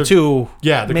similar, the two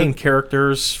main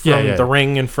characters from The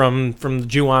Ring and from the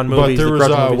Ju-on movies. But there the Grudge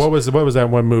was movies. what was that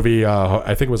one movie?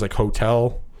 I think it was like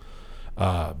Hotel.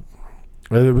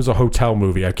 It was a hotel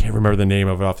movie. I can't remember the name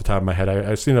of it off the top of my head.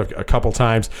 I've seen it a couple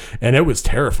times, and it was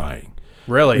terrifying.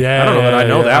 Really? Yeah, I don't know that I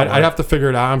know that one. I'd have to figure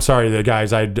it out. I'm sorry, the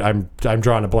guys. I'm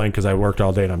drawing a blank because I worked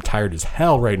all day and I'm tired as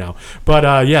hell right now.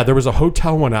 But yeah, there was a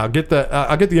hotel one. I'll get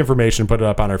the information, put it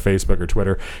up on our Facebook or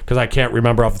Twitter because I can't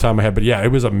remember off the top of my head. But yeah,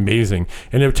 it was amazing,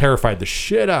 and it terrified the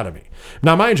shit out of me.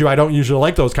 Now, mind you, I don't usually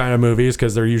like those kind of movies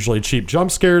because they're usually cheap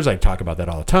jump scares. I talk about that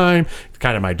all the time. It's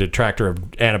kind of my detractor of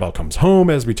Annabelle Comes Home,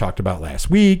 as we talked about last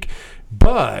week.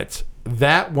 But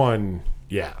that one,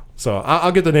 yeah. So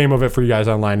I'll get the name of it for you guys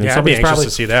online. And I'd be anxious to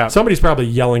see that. Somebody's probably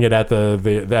yelling it at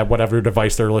that whatever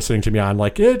device they're listening to me on,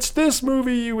 like, it's this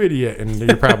movie, you idiot. And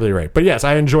you're probably right. But yes,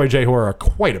 I enjoy J-horror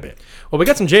quite a bit. Well, we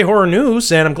got some J-horror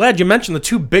news, and I'm glad you mentioned the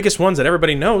two biggest ones that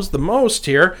everybody knows the most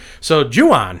here. So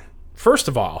Ju-on, first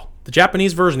of all, the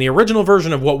Japanese version, the original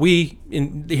version of what we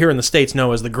here in the States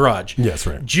know as The Grudge. Yes,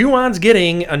 right. Ju-on's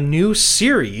getting a new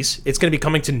series. It's going to be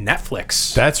coming to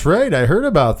Netflix. That's right. I heard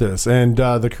about this. And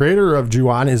the creator of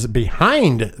Ju-on is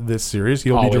behind this series.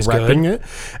 He'll Always be directing it,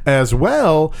 as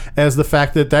well as the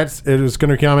fact that it is going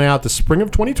to be coming out the spring of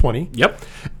 2020. Yep.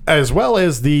 As well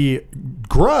as the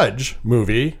Grudge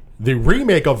movie. The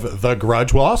remake of The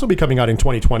Grudge will also be coming out in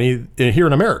 2020 here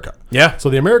in America. Yeah. So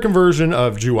the American version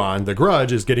of Ju-on, The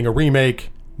Grudge, is getting a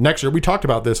remake next year. We talked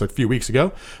about this a few weeks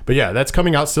ago. But yeah, that's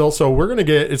coming out still. So we're going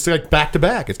to it's like back to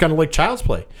back. It's kind of like Child's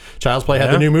Play. Child's Play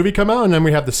had the new movie come out, and then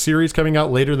we have the series coming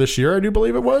out later this year, I do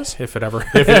believe it was. If it ever.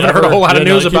 I haven't heard a whole lot of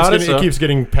news about it. It keeps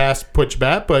getting pushed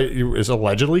back, but it's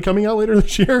allegedly coming out later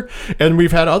this year. And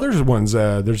we've had other ones.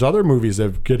 There's other movies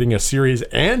of getting a series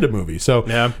and a movie. So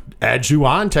add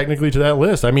Ju-on technically to that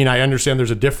list. I mean, I understand there's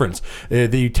a difference.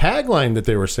 The tagline that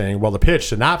they were saying,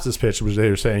 synopsis pitch, which they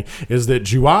were saying, is that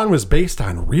Ju-on was based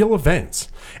on real events,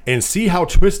 and see how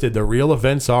twisted the real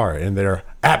events are, and they're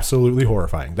absolutely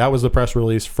horrifying. That was the press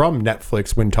release from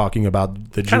Netflix when talking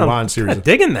about the Ju-on series. Kind of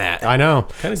digging that. I know.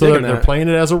 So they're playing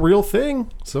it as a real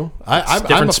thing. So I'm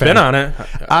different a spin fan. on it.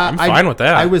 I'm fine with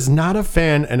that. I was not a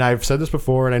fan, and I've said this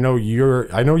before, and I know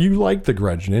you like The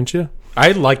Grudge, didn't you?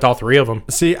 I liked all three of them.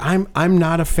 See, I'm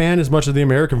not a fan as much of the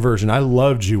American version. I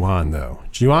love Ju-On though.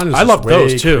 Ju-On is I love way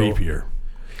those too. creepier.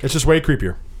 It's just way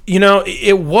creepier. You know,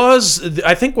 it was.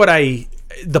 I think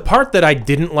the part that I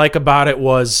didn't like about it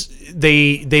was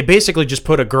they basically just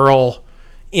put a girl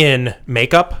in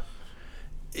makeup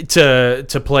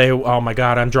to play. Oh my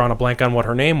God, I'm drawing a blank on what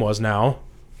her name was now.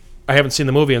 I haven't seen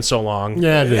the movie in so long.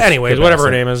 Yeah. Anyways, whatever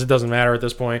her name is, it doesn't matter at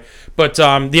this point. But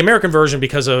the American version,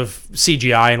 because of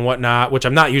CGI and whatnot, which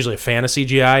I'm not usually a fan of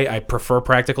CGI, I prefer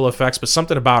practical effects. But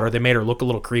something about her, they made her look a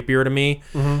little creepier to me.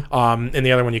 And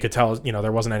the other one, you could tell,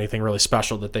 there wasn't anything really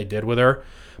special that they did with her.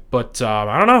 But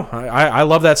I don't know. I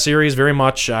love that series very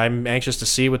much. I'm anxious to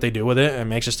see what they do with it.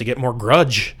 I'm anxious to get more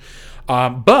Grudge.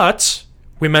 But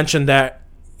we mentioned that,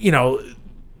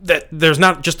 that there's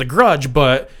not just the Grudge,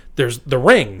 but there's The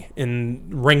Ring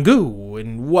and Ringu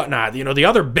and whatnot. The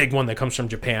other big one that comes from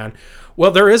Japan.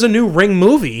 Well, there is a new Ring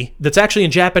movie that's actually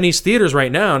in Japanese theaters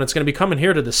right now, and it's going to be coming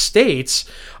here to the States.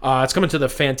 It's coming to the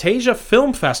Fantasia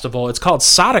Film Festival. It's called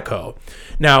Sadako.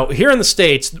 Now, here in the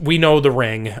States, we know The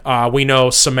Ring. We know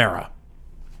Samara.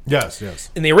 Yes.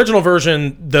 In the original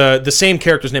version, the same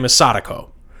character's name is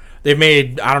Sadako. They've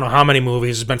made, I don't know how many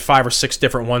movies. There's been 5 or 6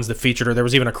 different ones that featured her. There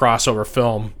was even a crossover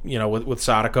film, with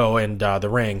Sadako and The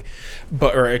Ring,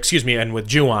 and with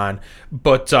Ju-On.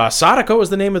 But Sadako is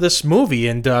the name of this movie,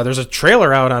 and there's a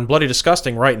trailer out on Bloody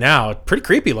Disgusting right now. Pretty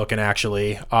creepy looking,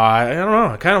 actually. I don't know.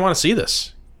 I kind of want to see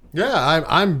this. Yeah,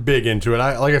 I'm big into it.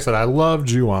 Like I said, I love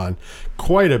Ju-On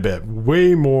quite a bit,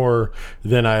 way more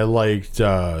than I liked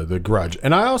The Grudge,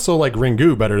 and I also like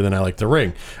Ringu better than I like The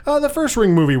Ring. The first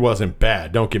Ring movie wasn't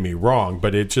bad, don't get me wrong,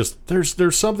 but it just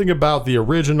there's something about the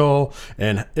original,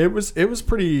 and it was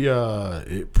pretty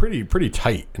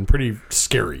tight and pretty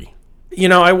scary.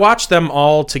 I watched them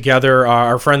all together.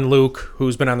 Our friend Luke,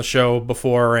 who's been on the show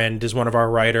before and is one of our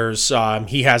writers,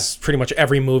 he has pretty much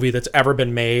every movie that's ever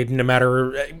been made, no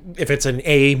matter if it's an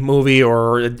A movie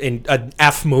or an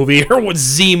F movie or a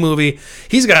Z movie.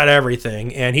 He's got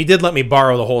everything, and he did let me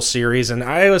borrow the whole series, and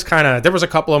I was there was a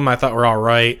couple of them I thought were all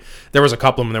right. There was a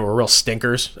couple of them that were real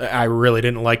stinkers. I really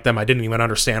didn't like them. I didn't even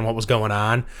understand what was going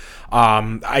on.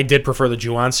 I did prefer the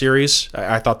Ju-On series.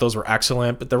 I thought those were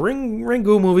excellent, but the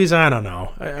Ringu movies, I don't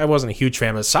know. I wasn't a huge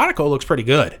fan, but Sadako looks pretty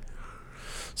good.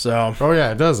 So, oh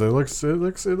yeah, it does. It looks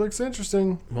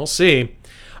interesting. We'll see.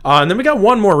 And then we got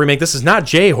one more remake. This is not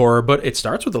J-horror, but it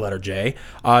starts with the letter J.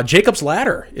 Jacob's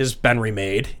Ladder has been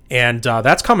remade, and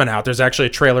that's coming out. There's actually a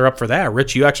trailer up for that.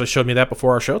 Rich, you actually showed me that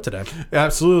before our show today.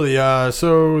 Absolutely.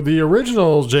 So the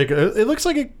original Jacob, it looks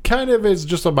like it kind of is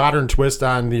just a modern twist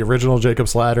on the original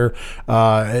Jacob's Ladder.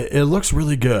 It looks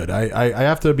really good. I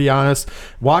have to be honest.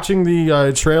 Watching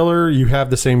the trailer, you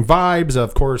have the same vibes.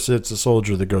 Of course, it's a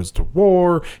soldier that goes to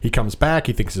war. He comes back.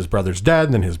 He thinks his brother's dead,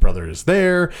 and then his brother is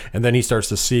there, and then he starts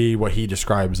to see what he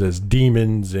describes as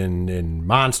demons and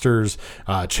monsters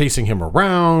chasing him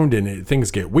around, and things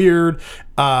get weird.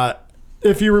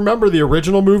 If you remember the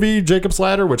original movie, Jacob's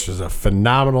Ladder, which is a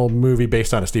phenomenal movie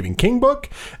based on a Stephen King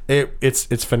book,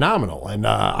 it's phenomenal. And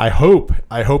I hope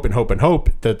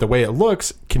that the way it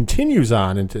looks continues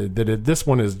on, and this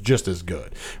one is just as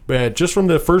good. But just from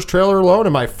the first trailer alone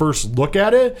and my first look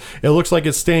at it, it looks like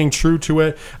it's staying true to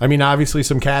it. I mean, obviously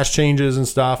some cast changes and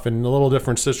stuff and a little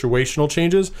different situational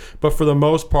changes, but for the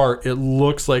most part, it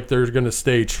looks like they're going to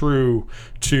stay true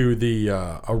to the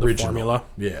original. The formula.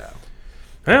 Yeah.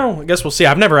 Well, I guess we'll see.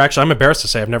 I'm embarrassed to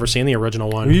say I've never seen the original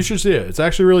one. You should see it. It's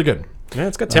actually really good. Yeah,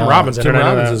 it's got Tim Robbins in it. Tim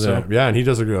Robbins is in it. Yeah, and he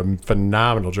does a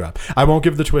phenomenal job. I won't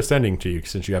give the twist ending to you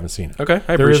since you haven't seen it. Okay,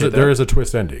 I appreciate that. There is a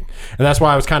twist ending. And that's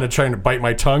why I was kind of trying to bite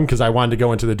my tongue, because I wanted to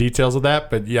go into the details of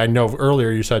that. But yeah, I know earlier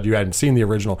you said you hadn't seen the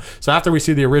original. So after we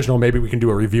see the original, maybe we can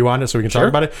do a review on it so we can talk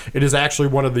about it. It is actually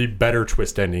one of the better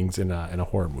twist endings in a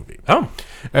horror movie. Oh.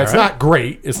 It's not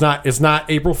great. It's not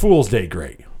April Fool's Day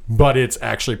great, but it's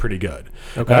actually pretty good.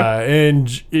 Okay.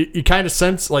 And you kind of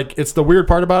sense, like, it's the weird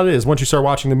part about it is once you start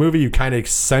watching the movie, you kind of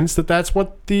sense that that's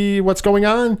what's going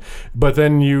on, but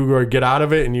then you get out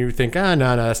of it and you think, no,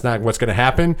 that's not what's going to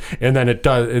happen, and then it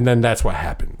does, and then that's what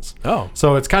happens. Oh.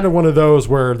 So it's kind of one of those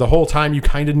where the whole time you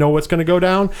kind of know what's going to go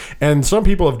down, and some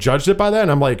people have judged it by that,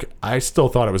 and I'm like, I still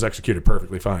thought it was executed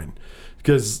perfectly fine.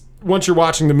 Because once you're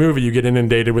watching the movie, you get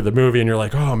inundated with the movie, and you're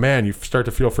like, oh man, you start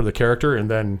to feel for the character, and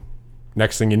then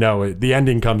next thing you know, the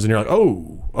ending comes and you're like,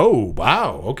 oh,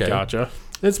 wow, okay. Gotcha.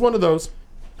 It's one of those.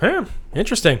 Yeah,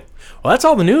 interesting. Well, that's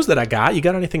all the news that I got. You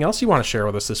got anything else you want to share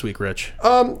with us this week, Rich?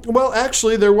 Well,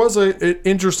 actually, there was an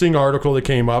interesting article that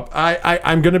came up.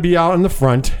 I'm going to be out in the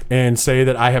front and say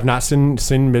that I have not seen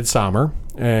Midsommar.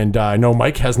 and I know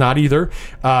Mike has not either.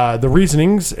 The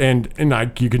reasonings, and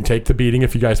you can take the beating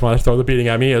if you guys want to throw the beating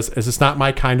at me, is it's not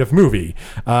my kind of movie.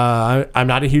 I'm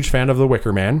not a huge fan of The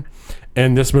Wicker Man,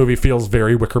 and this movie feels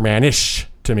very Wicker Man-ish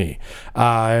to me.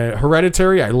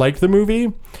 Hereditary, I like the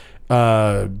movie.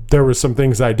 There was some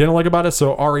things that I didn't like about it,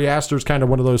 so Ari Aster's kind of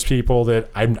one of those people that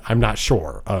I'm not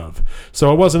sure of.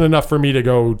 So it wasn't enough for me to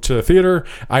go to the theater.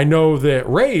 I know that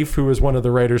Rafe, who is one of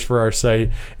the writers for our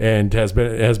site and has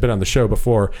been on the show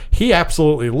before, he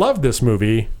absolutely loved this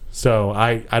movie. So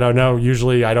I don't know.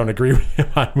 Usually I don't agree with him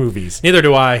on movies. Neither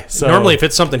do I. So, normally, if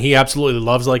it's something he absolutely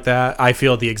loves like that, I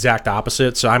feel the exact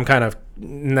opposite. So I'm kind of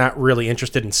not really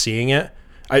interested in seeing it.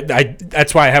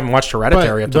 That's why I haven't watched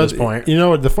Hereditary up to this point. You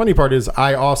know, the funny part is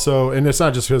I also, and it's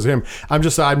not just because of him, I'm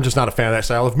just not a fan of that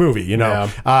style of movie. You know,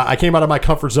 Yeah. I came out of my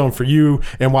comfort zone for you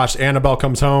and watched Annabelle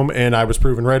Comes Home, and I was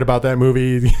proven right about that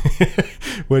movie,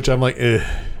 which I'm like,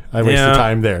 I wasted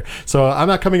time there. So I'm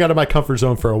not coming out of my comfort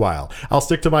zone for a while. I'll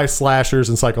stick to my slashers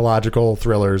and psychological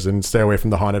thrillers and stay away from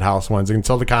the haunted house ones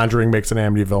until The Conjuring makes an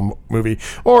Amityville movie,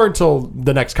 or until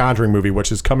the next Conjuring movie,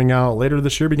 which is coming out later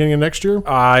this year, beginning of next year.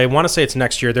 I want to say it's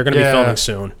next year. They're going to be filming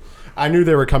soon. I knew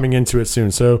they were coming into it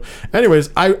soon. So anyways,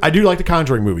 I do like the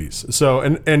Conjuring movies. So,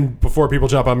 and before people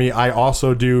jump on me, I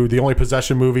also do the only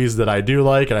possession movies that I do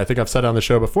like, and I think I've said it on the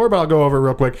show before, but I'll go over it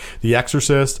real quick. The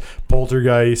Exorcist,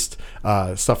 Poltergeist,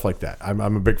 stuff like that. I'm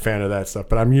a big fan of that stuff,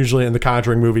 but I'm usually in the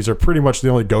Conjuring movies are pretty much the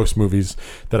only ghost movies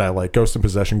that I like. Ghost and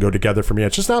possession go together for me.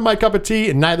 It's just not my cup of tea,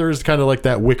 and neither is kind of like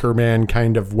that Wicker Man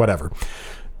kind of whatever.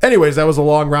 Anyways, that was a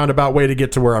long roundabout way to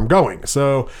get to where I'm going.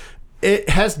 So it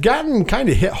has gotten kind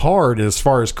of hit hard as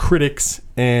far as critics,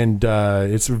 and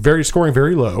it's scoring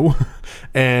very low,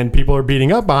 and people are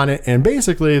beating up on it, and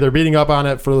basically they're beating up on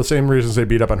it for the same reasons they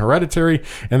beat up on Hereditary,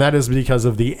 and that is because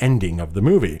of the ending of the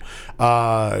movie.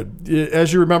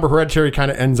 As you remember, Hereditary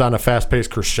kind of ends on a fast-paced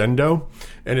crescendo,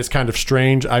 and it's kind of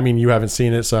strange. I mean, you haven't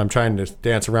seen it, so I'm trying to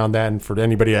dance around that, and for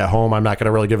anybody at home, I'm not going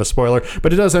to really give a spoiler,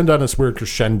 but it does end on this weird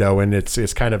crescendo, and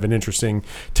it's kind of an interesting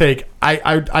take.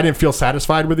 I didn't feel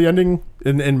satisfied with the ending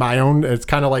in my own. It's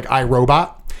kind of like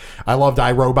iRobot. I loved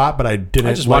iRobot, but I didn't.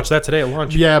 I just watched that today at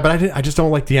lunch. Yeah, but I just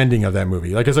don't like the ending of that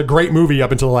movie. Like, it's a great movie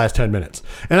up until the last 10 minutes.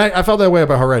 And I felt that way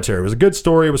about Hereditary. It was a good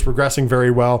story. It was progressing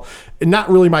very well. And not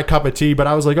really my cup of tea, but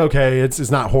I was like, okay,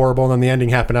 it's not horrible. And then the ending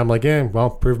happened. I'm like, well,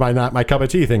 prove my not my cup of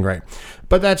tea thing right.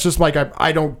 But that's just like,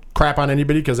 I don't crap on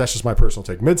anybody because that's just my personal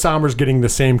take. Midsommar's getting the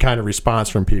same kind of response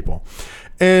from people.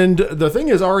 And the thing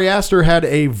is, Ari Aster had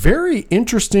a very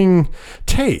interesting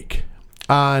take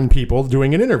on people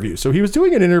doing an interview. So he was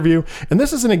doing an interview, and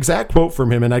this is an exact quote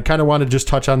from him, and I kind of want to just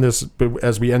touch on this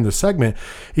as we end the segment.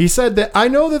 He said that, "I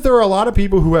know that there are a lot of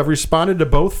people who have responded to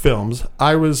both films.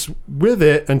 I was with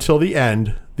it until the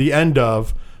end. The end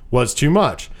of was too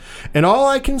much. And all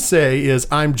I can say is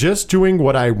I'm just doing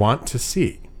what I want to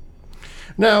see."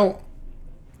 Now,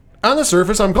 on the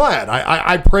surface, I'm glad.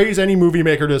 I praise any movie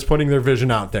maker that's putting their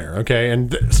vision out there, okay?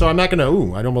 And so I'm not going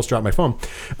to... I almost dropped my phone.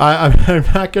 I'm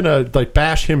not going to like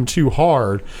bash him too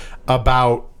hard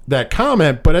about that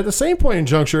comment, but at the same point in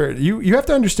juncture, you have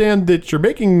to understand that you're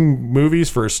making movies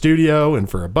for a studio and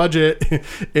for a budget,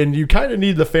 and you kind of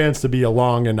need the fans to be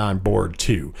along and on board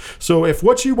too. So if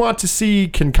what you want to see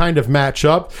can kind of match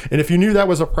up, and if you knew that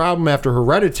was a problem after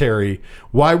Hereditary,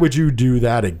 why would you do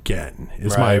that again,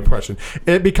 is my impression.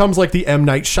 It becomes like the M.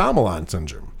 Night Shyamalan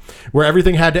syndrome, where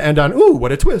everything had to end on, ooh,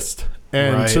 what a twist.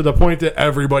 And to the point that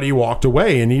everybody walked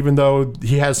away. And even though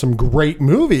he has some great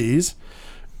movies,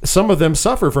 some of them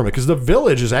suffer from it, because The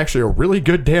Village is actually a really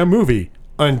good damn movie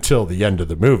until the end of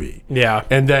the movie. Yeah.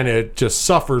 And then it just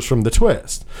suffers from the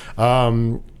twist.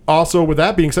 Also, with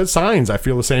that being said, Signs, I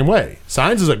feel the same way.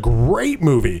 Signs is a great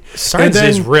movie. Signs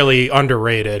is really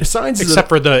underrated. Signs is except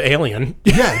for the alien.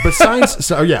 Yeah, but Signs,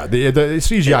 the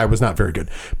CGI was not very good.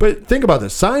 But think about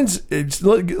this. Signs,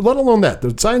 let alone that.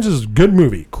 The Signs is a good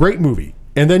movie, great movie.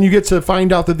 And then you get to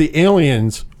find out that the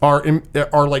aliens are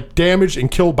like damaged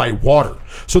and killed by water.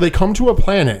 So they come to a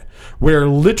planet where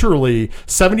literally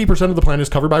 70% of the planet is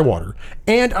covered by water.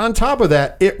 And on top of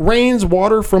that, it rains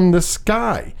water from the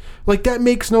sky. Like, that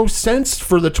makes no sense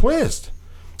for the twist.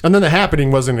 And then The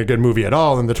Happening wasn't a good movie at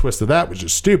all, and the twist of that was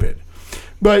just stupid.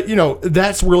 But,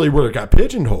 that's really where it got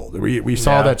pigeonholed. We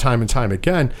saw that time and time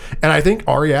again. And I think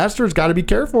Ari Aster's got to be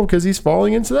careful because he's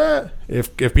falling into that.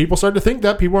 If people start to think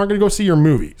that, people aren't going to go see your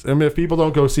movies. And if people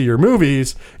don't go see your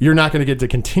movies, you're not going to get to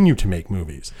continue to make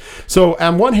movies. So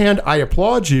on one hand, I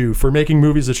applaud you for making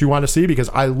movies that you want to see because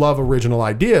I love original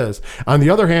ideas. On the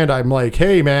other hand, I'm like,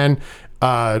 hey, man,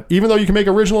 even though you can make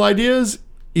original ideas,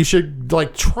 you should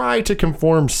like try to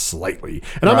conform slightly.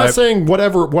 And I'm Right. not saying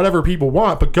whatever people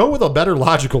want, but go with a better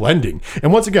logical ending.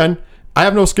 And once again, I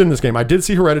have no skin in this game. I did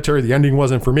see Hereditary. The ending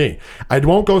wasn't for me. I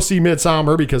won't go see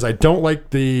Midsommar because I don't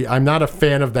like I'm not a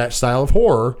fan of that style of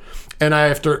horror. And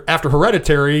after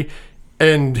Hereditary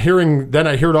and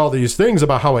I heard all these things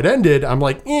about how it ended, I'm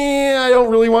like, I don't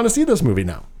really want to see this movie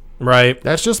now. Right.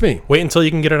 That's just me. Wait until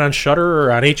you can get it on Shudder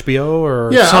or on HBO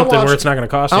or Yeah, something I'll watch where it's not going to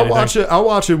cost you I'll anything. I'll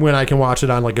watch it when I can watch it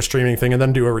on like a streaming thing, and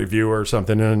then do a review or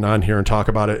something and on here and talk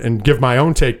about it and give my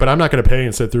own take. But I'm not going to pay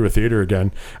and sit through a theater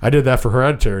again. I did that for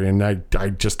Hereditary, and I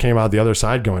just came out the other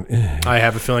side going, I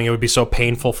have a feeling it would be so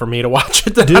painful for me to watch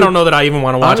it that I don't know that I even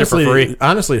want to watch it for free.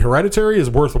 Honestly, Hereditary is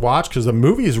worth a watch because the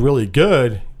movie is really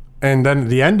good. And then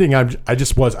the ending, I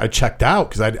checked out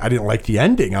because I didn't like the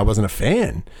ending. I wasn't a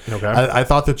fan. Okay. I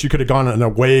thought that you could have gone in a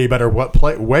way better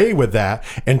way with that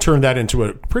and turned that into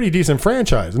a pretty decent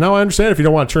franchise. Now, I understand if you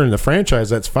don't want to turn into a franchise,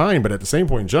 that's fine. But at the same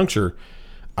point in juncture,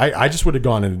 I just would have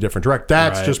gone in a different direction.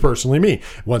 That's just personally me.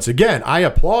 Once again, I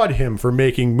applaud him for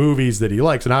making movies that he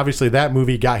likes. And obviously that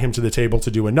movie got him to the table to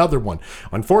do another one.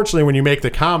 Unfortunately, when you make the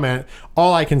comment,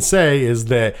 all I can say is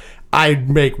that I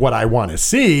make what I want to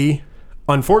see.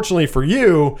 Unfortunately for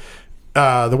you,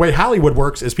 the way Hollywood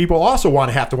works is people also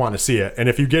want to see it. And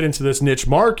if you get into this niche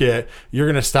market, you're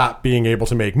going to stop being able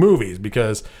to make movies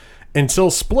because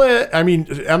until Split, I mean,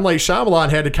 M. Night Shyamalan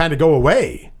had to kind of go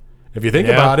away. If you think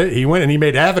about it, he went and he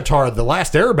made Avatar: The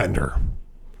Last Airbender.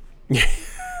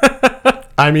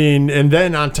 I mean, and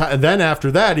then then after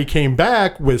that, he came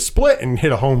back with Split and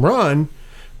hit a home run.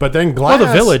 But then Glass. Well,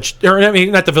 The Village, or I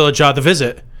mean, not The Village, The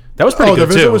Visit. That was pretty good,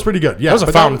 The Visit too. was pretty good. Yeah, that was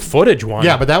a found footage one.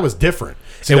 Yeah, but that was different.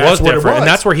 It was different, and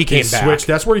that's where he came back. Switched,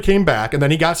 that's where he came back, and then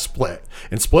he got Split.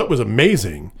 And Split was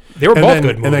amazing. They were both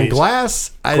good movies. And then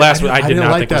Glass, I did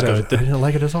not think was good. I didn't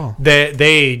like it at all.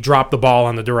 They dropped the ball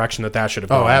on the direction that should have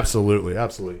gone. Oh, absolutely.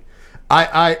 Absolutely.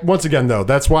 I once again, though,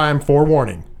 that's why I'm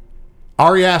forewarning.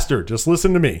 Ari Aster, just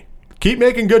listen to me. Keep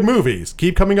making good movies.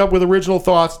 Keep coming up with original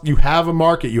thoughts. You have a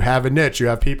market. You have a niche. You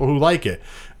have people who like it.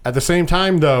 At the same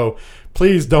time, though,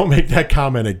 please don't make that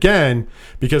comment again,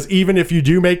 because even if you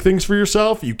do make things for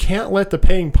yourself, you can't let the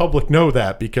paying public know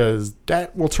that, because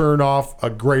that will turn off a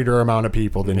greater amount of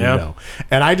people than you know.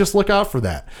 And I just look out for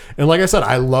that. And like I said,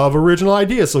 I love original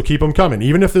ideas, so keep them coming.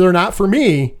 Even if they're not for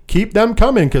me, keep them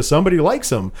coming because somebody likes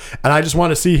them. And I just want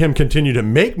to see him continue to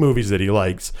make movies that he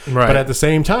likes. Right. But at the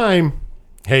same time,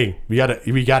 hey, we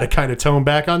gotta kind of tone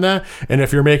back on that. And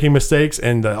if you're making mistakes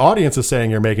and the audience is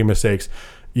saying you're making mistakes,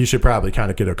 you should probably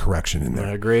kind of get a correction in there.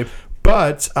 I agree.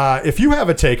 But if you have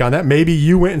a take on that, maybe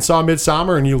you went and saw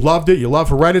Midsommar and you loved it, you love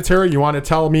Hereditary, you want to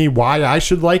tell me why I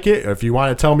should like it, if you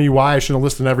want to tell me why I shouldn't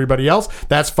listen to everybody else,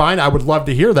 that's fine. I would love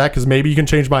to hear that, because maybe you can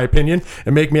change my opinion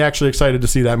and make me actually excited to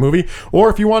see that movie.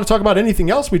 Or if you want to talk about anything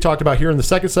else we talked about here in the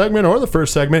second segment or the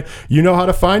first segment, you know how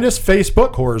to find us.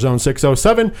 Facebook,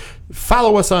 HorrorZone607.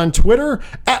 Follow us on Twitter,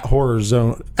 at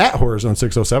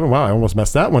HorrorZone607. Wow, I almost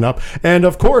messed that one up. And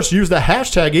of course, use the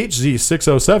hashtag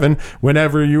HZ607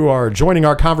 whenever you are joining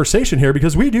our conversation here,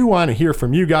 because we do want to hear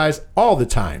from you guys all the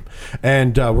time.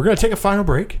 And we're going to take a final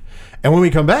break. And when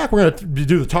we come back, we're going to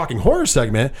do the Talking Horror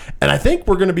segment. And I think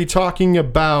we're going to be talking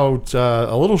about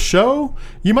a little show.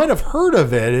 You might have heard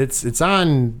of it. It's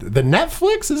on the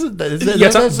Netflix. Is it? Yeah,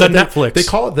 it's on the Netflix. They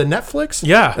call it the Netflix?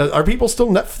 Yeah. Are people still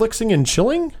Netflixing and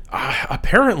chilling?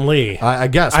 Apparently. I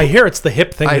guess. I hear it's the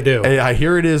hip thing to do. I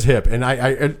hear it is hip. And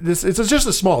it's just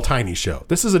a small, tiny show.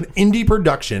 This is an indie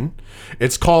production.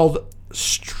 It's called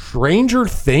Stranger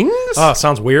Things? Oh,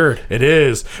 sounds weird. It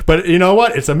is. But you know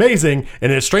what? It's amazing.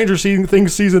 And in Stranger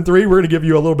Things Season 3, we're going to give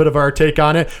you a little bit of our take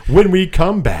on it when we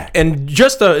come back. And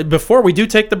just before we do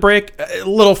take the break, a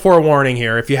little forewarning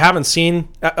here. If you haven't seen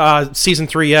Season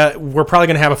 3 yet, we're probably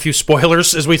going to have a few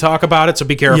spoilers as we talk about it, so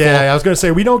be careful. Yeah, I was going to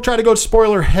say, we don't try to go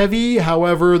spoiler heavy.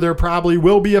 However, there probably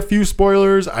will be a few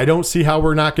spoilers. I don't see how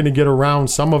we're not going to get around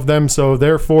some of them. So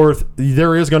therefore,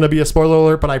 there is going to be a spoiler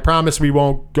alert, but I promise we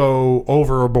won't go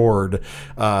overboard.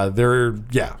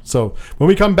 So when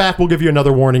we come back, we'll give you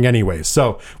another warning anyways.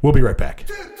 So we'll be right back.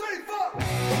 2, 3, 4.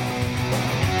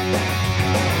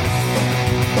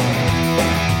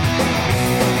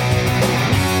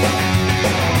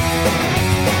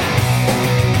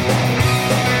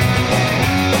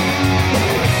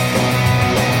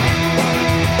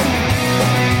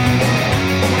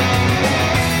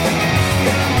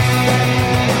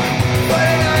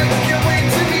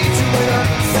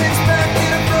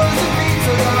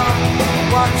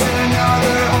 Watching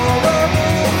another horror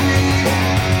movie.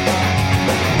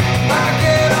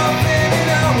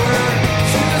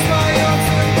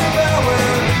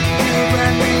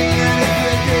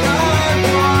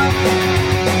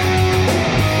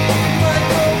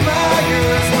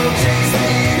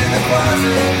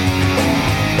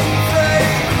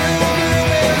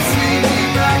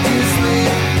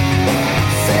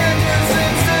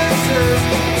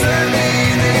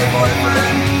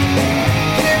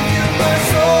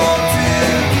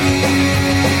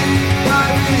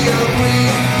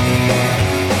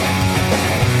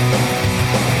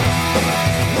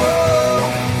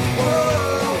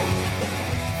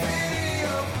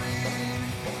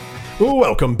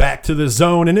 Welcome back to the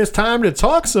zone, and it's time to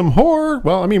talk some horror.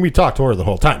 Well, I mean, we talked horror the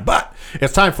whole time, but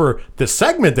it's time for the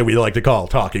segment that we like to call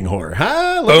Talking Horror.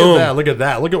 Huh? Look at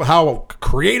that. Look at how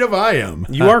creative I am.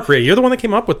 You are creative. You're the one that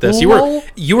came up with this. You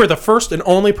were the first and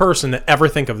only person to ever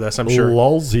think of this, I'm sure.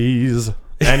 Lulsies.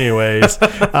 Anyways,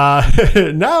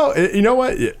 now, you know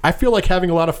what? I feel like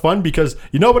having a lot of fun because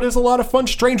you know what is a lot of fun?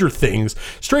 Stranger Things.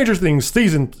 Stranger Things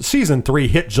season 3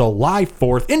 hit July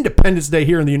 4th, Independence Day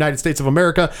here in the United States of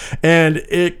America, and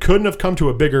it couldn't have come to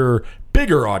a bigger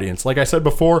audience. Like I said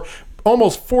before,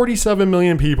 almost 47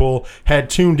 million people had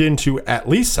tuned into at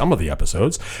least some of the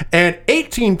episodes, and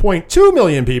 18.2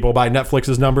 million people by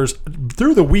Netflix's numbers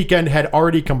through the weekend had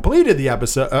already completed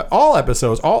the all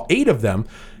episodes, all 8 of them.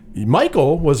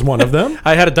 Michael was one of them.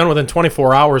 I had it done within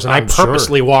 24 hours, and I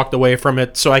purposely walked away from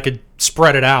it so I could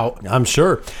spread it out. I'm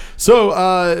sure. So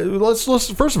let's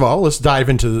first of all, let's dive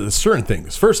into certain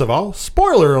things. First of all,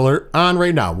 spoiler alert on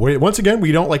right now. Once again,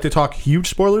 we don't like to talk huge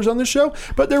spoilers on this show,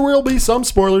 but there will be some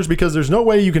spoilers because there's no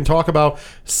way you can talk about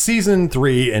season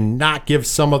 3 and not give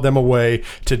some of them away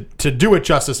to do it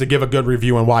justice, to give a good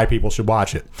review on why people should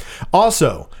watch it.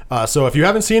 Also, so if you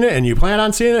haven't seen it and you plan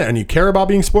on seeing it and you care about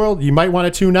being spoiled, you might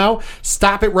want to tune out.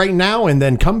 Stop it right now and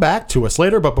then come back to us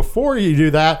later. But before you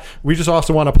do that, we just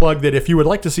also want to plug that if you would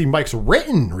like to see Mike's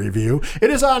written review, it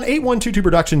is on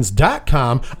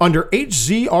 8122productions.com under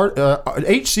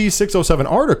HC607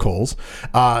 articles.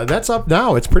 That's up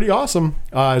now. It's pretty awesome.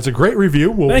 It's a great review.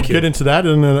 We'll get into that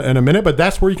in a minute, but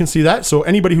that's where you can see that. So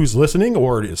anybody who's listening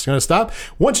or is going to stop,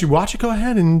 once you watch it, go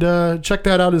ahead and check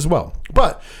that out as well.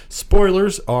 But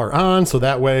spoilers are on, so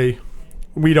that way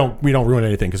we don't ruin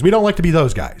anything because we don't like to be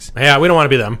those guys. Yeah, we don't want to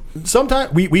be them.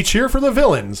 Sometimes we cheer for the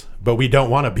villains, but we don't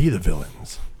want to be the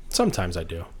villains. Sometimes I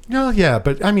do. No, yeah,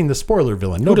 but I mean the spoiler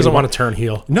villain. Who doesn't want to turn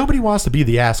heel? Nobody wants to be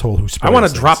the asshole who spoils. I want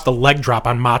to drop the leg drop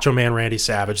on Macho Man Randy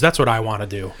Savage. That's what I want to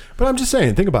do. But I'm just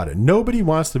saying, think about it. Nobody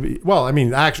wants to be. Well, I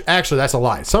mean, actually, that's a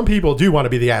lie. Some people do want to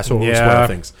be the asshole who spoils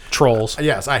things. Trolls.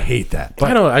 Yes, I hate that.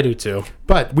 But, I know, I do too.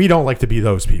 But we don't like to be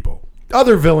those people.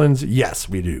 Other villains, yes,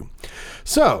 we do.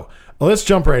 So let's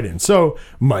jump right in. So,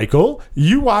 Michael,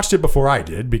 you watched it before I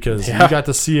did because you got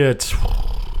to see it.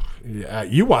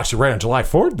 You watched it right on July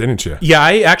 4th, didn't you? Yeah,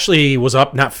 I actually was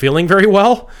up not feeling very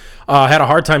well. Had a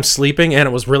hard time sleeping, and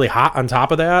it was really hot on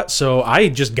top of that. So I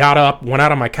just got up, went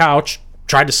out on my couch,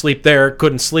 tried to sleep there,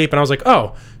 couldn't sleep, and I was like,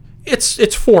 oh,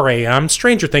 it's 4 a.m.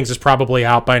 Stranger Things is probably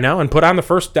out by now, and put on the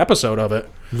first episode of it.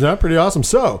 Is that pretty awesome?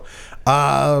 So,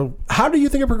 how do you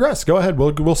think it progressed? Go ahead.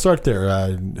 We'll start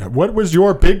there. What was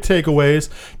your big takeaways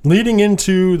leading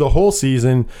into the whole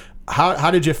season?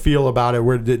 How did you feel about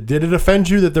it? Did it offend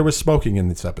you that there was smoking in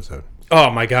this episode? Oh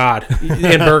my God!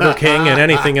 And Burger King and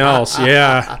anything else,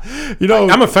 yeah. You know,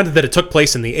 I'm offended that it took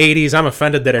place in the '80s. I'm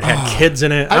offended that it had kids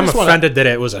in it. I'm offended that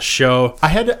it was a show. I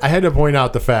had to point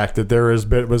out the fact that there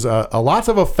was a lots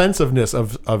of offensiveness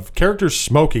of characters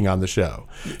smoking on the show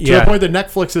to the point that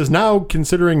Netflix is now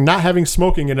considering not having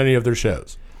smoking in any of their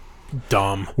shows.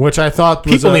 Dumb. Which I thought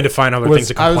was people need to find other things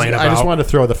to complain about. I just wanted to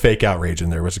throw the fake outrage in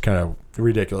there, which is kind of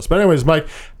ridiculous. But anyways, Mike,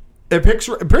 it picks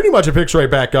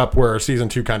right back up where season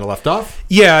 2 kind of left off.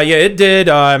 Yeah, it did.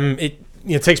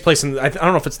 It takes place in I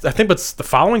don't know if it's I think it's the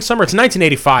following summer. It's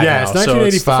 1985. Yeah, it's 1985. So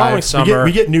it's the following summer.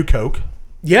 We get new Coke.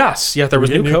 Yes, there was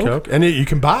new Coke. And you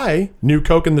can buy new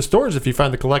Coke in the stores if you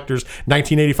find the collector's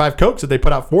 1985 Cokes that they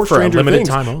put out for Stranger Things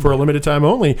for a limited time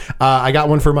only. I got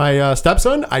one for my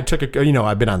stepson. I took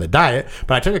I've been on the diet,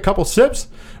 but I took a couple sips.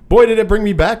 Boy, did it bring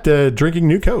me back to drinking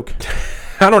new Coke.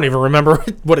 I don't even remember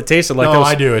what it tasted like. No,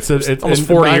 I do. It's almost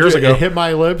 40 years ago. It hit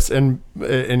my lips, and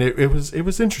it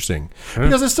was interesting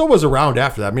because it still was around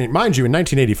after that. I mean, mind you, in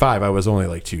 1985, I was only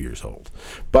like 2 years old,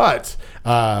 but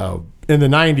in the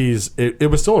 90s,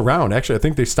 it was still around. Actually, I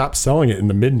think they stopped selling it in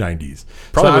the mid 90s.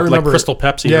 Probably so with like Crystal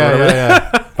Pepsi.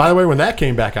 Yeah. By the way, when that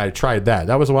came back, I tried that.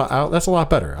 That was that's a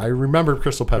lot better. I remember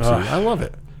Crystal Pepsi. I love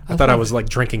it. I thought I was like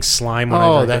drinking slime when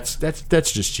I drank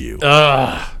that's just you.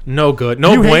 No good.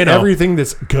 No you bueno. Hate everything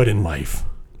that's good in life.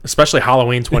 Especially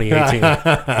Halloween 2018.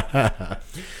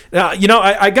 Now,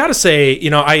 I got to say,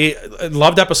 I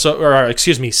loved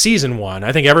season 1.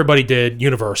 I think everybody did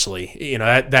universally.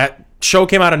 That show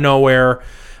came out of nowhere.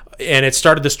 And it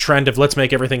started this trend of let's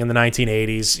make everything in the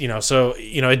 1980s, so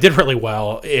it did really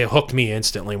well. It hooked me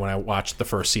instantly when I watched the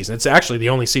first season. It's actually the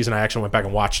only season I actually went back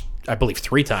and watched, I believe,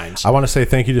 3 times. I want to say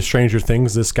thank you to Stranger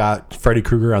Things. This got Freddy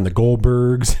Krueger on the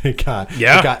Goldbergs. It got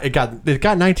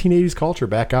 1980s culture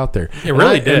back out there. It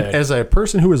really did. And as a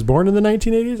person who was born in the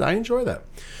 1980s, I enjoy that.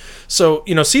 So,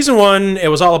 season 1, it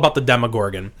was all about the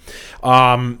Demogorgon.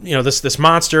 This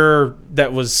monster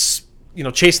that was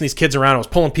chasing these kids around. I was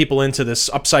pulling people into this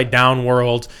upside down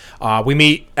world. We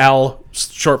meet Elle,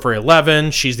 short for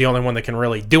 11. She's the only one that can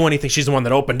really do anything. She's the one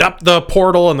that opened up the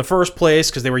portal in the first place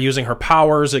because they were using her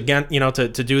powers again, to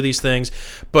do these things.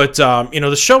 But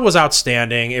the show was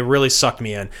outstanding. It really sucked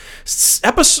me in.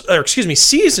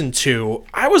 Season 2,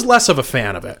 I was less of a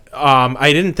fan of it.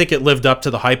 I didn't think it lived up to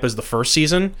the hype as the first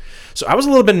season. So I was a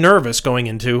little bit nervous going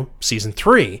into season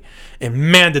 3. And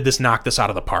man, did this knock this out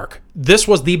of the park. This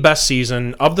was the best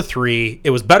season of the 3.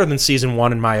 It was better than season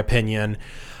 1, in my opinion.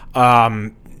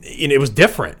 It was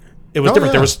different. It was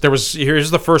different. Yeah. There was.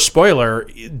 Here's the first spoiler.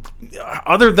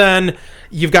 Other than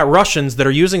you've got Russians that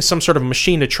are using some sort of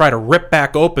machine to try to rip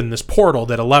back open this portal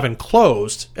that 11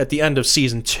 closed at the end of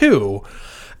season 2,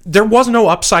 there was no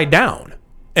upside down.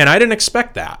 And I didn't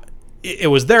expect that.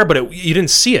 It was there, but you didn't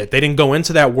see it. They didn't go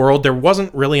into that world. There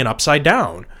wasn't really an upside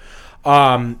down.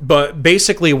 But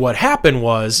basically what happened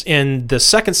was in the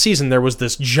second season, there was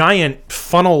this giant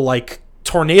funnel-like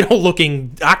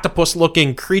tornado-looking,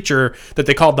 octopus-looking creature that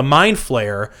they called the Mind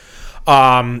Flayer.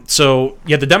 So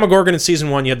you had the Demogorgon in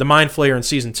season 1, you had the Mind Flayer in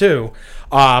season 2.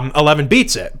 11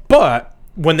 beats it. But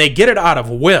when they get it out of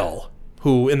Will,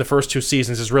 who in the first 2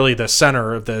 seasons is really the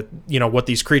center of the, what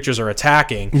these creatures are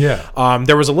attacking. Yeah.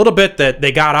 There was a little bit that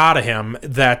they got out of him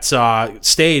that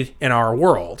stayed in our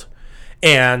world.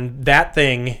 And that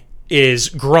thing is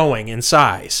growing in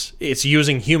size. It's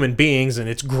using human beings, and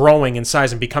it's growing in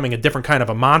size and becoming a different kind of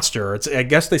a monster. I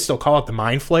guess they still call it the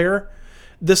Mind Flayer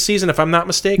this season, if I'm not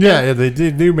mistaken. Yeah, they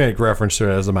do make reference to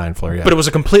it as a Mind Flayer, yeah. But it was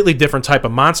a completely different type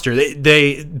of monster.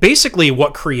 They basically,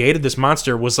 what created this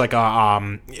monster was like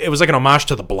it was like an homage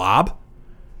to the Blob.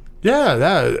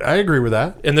 Yeah, I agree with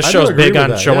that. And the show's big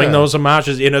on showing those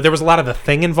homages. There was a lot of the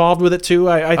Thing involved with it too.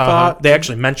 I thought they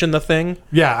actually mentioned the Thing.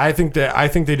 Yeah, I think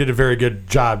they did a very good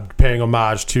job paying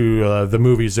homage to the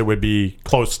movies that would be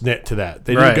close knit to that.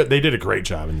 They did a great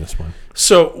job in this one.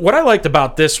 So what I liked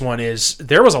about this one is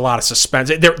there was a lot of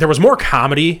suspense. There was more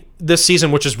comedy this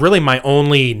season, which is really my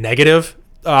only negative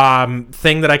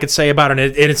thing that I could say about it,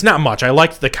 and it's not much. I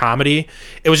liked the comedy.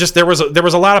 It was just there was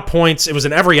a lot of points. It was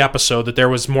in every episode that there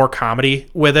was more comedy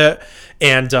with it,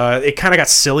 and it kind of got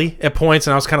silly at points.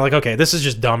 And I was kind of like, okay, this is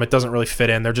just dumb. It doesn't really fit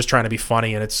in. They're just trying to be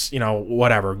funny, and it's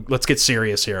whatever. Let's get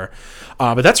serious here.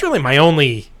 But that's really my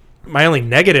only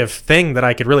negative thing that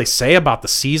I could really say about the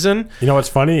season. You know what's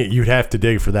funny? You'd have to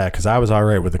dig for that because I was all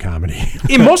right with the comedy.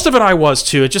 Most of it I was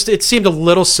too. It seemed a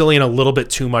little silly and a little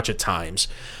bit too much at times.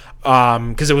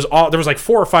 Because there was like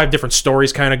 4 or 5 different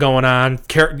stories kind of going on.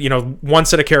 One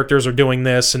set of characters are doing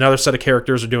this, another set of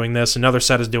characters are doing this, another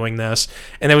set is doing this,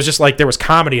 and it was just like there was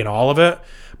comedy in all of it.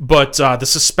 But the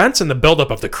suspense and the buildup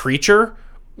of the creature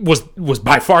was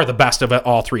by far the best of it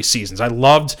all 3 seasons. I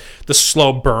loved the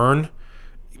slow burn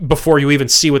before you even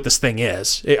see what this thing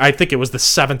is. I think it was the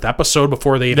 7th episode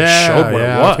before they even showed what it was.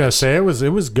 I was gonna say it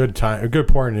was good time, a good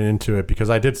pouring into it because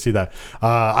I did see that.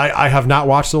 I have not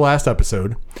watched the last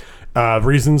episode.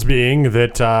 Reasons being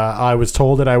that I was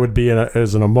told that I would be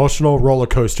as an emotional roller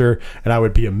coaster and I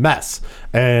would be a mess.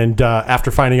 And after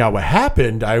finding out what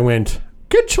happened, I went,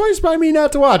 good choice by me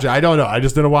not to watch it. I don't know. I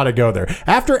just didn't want to go there.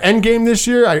 After Endgame this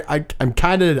year, I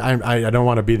don't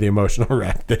want to be the emotional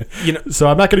wreck. So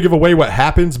I'm not going to give away what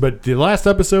happens, but the last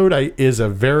episode is a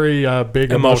very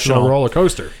big emotional roller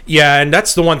coaster. Yeah, and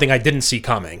that's the one thing I didn't see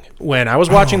coming. When I was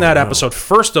watching that episode,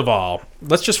 first of all,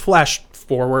 let's just fast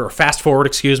forward,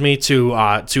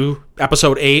 to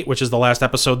episode 8, which is the last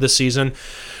episode this season.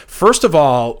 First of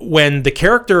all, when the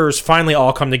characters finally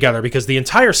all come together, because the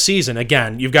entire season,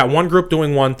 again, you've got one group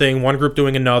doing one thing, one group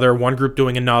doing another, one group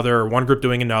doing another, one group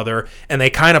doing another, and they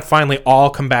kind of finally all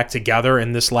come back together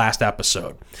in this last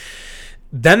episode.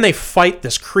 Then they fight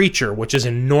this creature, which is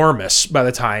enormous by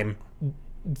the time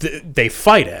they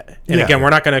fight it. And again,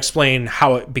 we're not going to explain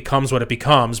how it becomes what it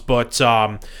becomes, but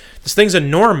this thing's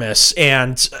enormous,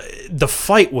 and the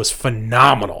fight was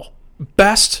phenomenal.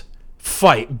 Best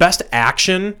fight, best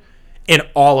action in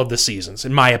all of the seasons,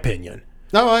 in my opinion.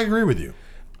 No, I agree with you.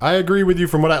 I agree with you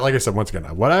from like I said, once again,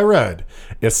 what I read,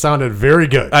 it sounded very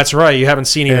good. That's right. You haven't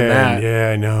seen even that.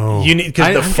 Yeah, I know.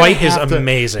 Because the fight is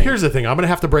amazing. Here's the thing. I'm going to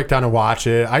have to break down and watch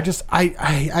it.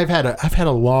 I've had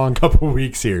a long couple of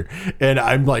weeks here, and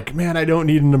I'm like, man, I don't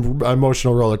need an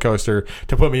emotional roller coaster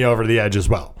to put me over the edge as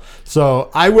well.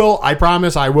 So I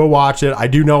promise I will watch it. I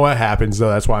do know what happens, though.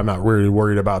 That's why I'm not really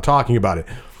worried about talking about it.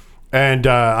 And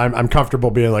I'm comfortable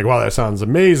being like, wow, that sounds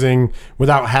amazing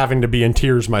without having to be in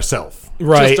tears myself.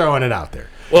 Right. Just throwing it out there.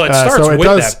 Well, it starts with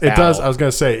that battle. I was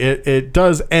going to say, it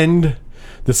does end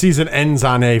the season ends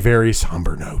on a very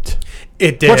somber note.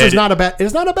 It did. Which is not a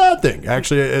bad thing.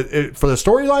 Actually, for the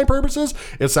storyline purposes,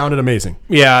 it sounded amazing.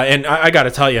 Yeah, and I got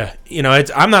to tell you,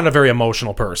 I'm not a very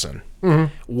emotional person.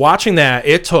 Mm-hmm. Watching that,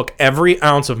 it took every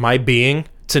ounce of my being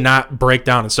to not break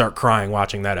down and start crying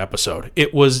watching that episode.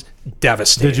 It was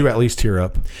devastating. Did you at least tear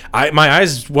up? My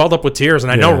eyes welled up with tears,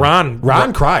 and I know Ron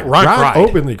cried. Ron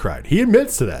openly cried. He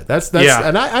admits to that. That's yeah.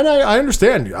 And I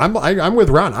understand. I'm with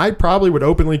Ron. I probably would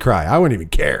openly cry. I wouldn't even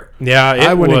care. Yeah,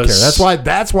 I wouldn't care.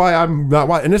 That's why I'm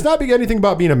not. And it's not anything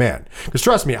about being a man. Because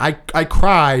trust me, I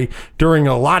cry during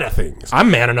a lot of things.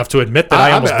 I'm man enough to admit that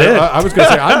I almost did. I was going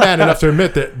to say I'm man enough to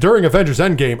admit that during Avengers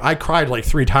Endgame, I cried like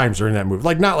 3 times during that movie.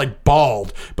 Like not like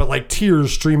bawled, but like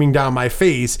tears streaming down my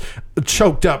face,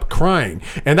 choked up crying.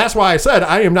 And that's why I said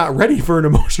I am not ready for an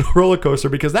emotional roller coaster,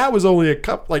 because that was only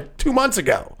 2 months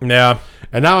ago. Yeah.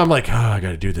 And now I'm like, I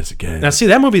got to do this again. Now, see,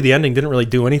 that movie, the ending, didn't really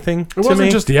do anything to me. It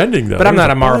wasn't just the ending, though. But I'm not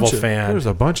a Marvel fan. There's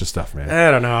a bunch of stuff, man.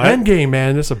 I don't know. Endgame,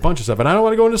 man, there's a bunch of stuff. And I don't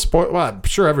want to go into spoilers. Well, I'm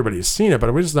sure everybody's seen it,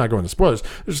 but we're just not going into spoilers.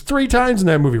 There's 3 times in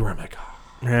that movie where I'm like,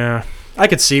 Yeah. I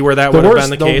could see where that would have been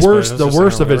the case. The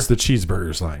worst of it's the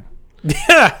cheeseburgers line.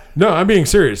 Yeah. No, I'm being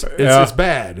serious. It's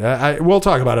bad. We'll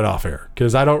talk about it off air,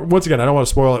 because I don't want to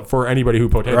spoil it for anybody who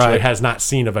potentially has not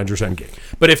seen Avengers Endgame.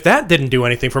 But if that didn't do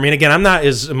anything for me, and again, I'm not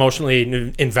as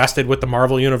emotionally invested with the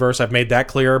Marvel universe. I've made that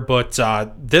clear, but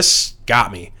this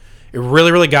got me. It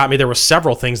really, really got me. There were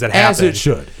several things that happened. As it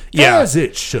should. Yeah. As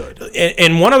it should.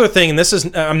 And one other thing, and this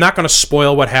is, I'm not going to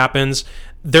spoil what happens.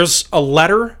 There's a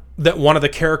letter that one of the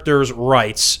characters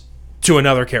writes to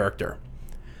another character.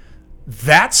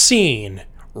 That scene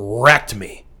wrecked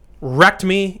me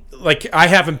like I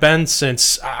haven't been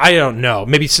since, I don't know,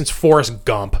 maybe since Forrest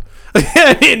Gump.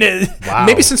 Wow.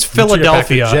 Maybe since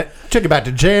Philadelphia. Took it back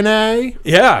to J&A.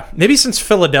 Yeah, maybe since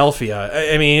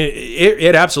Philadelphia. I mean,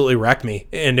 it absolutely wrecked me,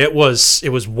 and it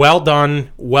was well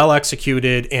done, well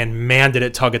executed, and man, did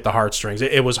it tug at the heartstrings.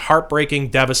 It was heartbreaking,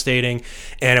 devastating,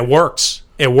 and it works.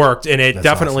 It worked, and it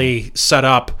definitely set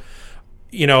up,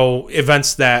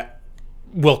 events that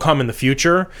will come in the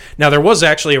future. Now, there was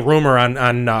actually a rumor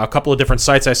on a couple of different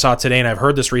sites I saw today, and I've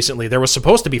heard this recently. There was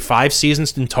supposed to be 5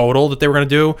 seasons in total that they were going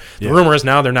to do. The rumor is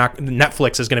now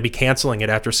Netflix is going to be canceling it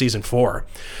after season 4.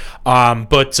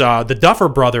 But the Duffer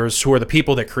Brothers, who are the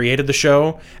people that created the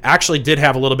show, actually did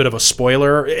have a little bit of a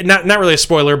spoiler. Not really a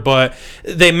spoiler, but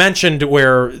they mentioned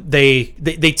where they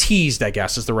teased, I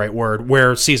guess is the right word,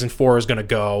 where season 4 is going to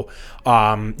go.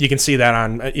 You can see that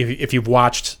on if you've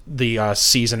watched the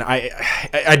season.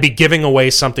 I'd be giving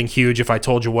away something huge if I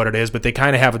told you what it is, but they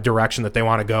kind of have a direction that they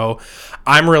want to go.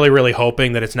 I'm really, really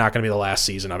hoping that it's not going to be the last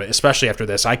season of it, especially after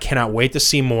this. I cannot wait to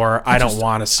see more. I don't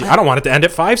want it to end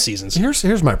at 5 seasons.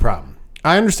 Here's my problem.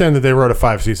 I understand that they wrote a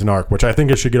 5-season arc, which I think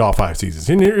it should get all 5 seasons.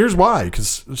 And here's why.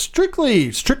 Because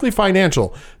strictly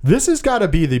financial, this has got to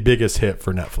be the biggest hit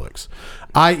for Netflix.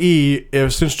 I.e.,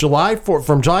 since July 4th,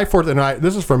 from July 4th, and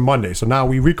this is from Monday, so now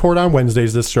we record on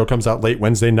Wednesdays. This show comes out late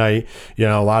Wednesday night.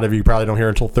 A lot of you probably don't hear it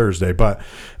until Thursday. But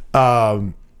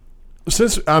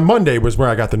since on Monday was where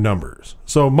I got the numbers.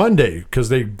 So Monday, because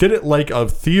they did it like a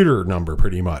theater number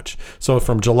pretty much. So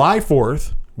from July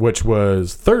 4th, which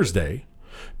was Thursday,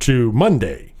 to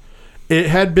Monday, it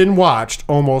had been watched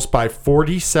almost by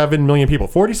 47 million people.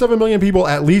 47 million people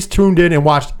at least tuned in and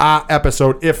watched an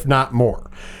episode, if not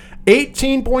more.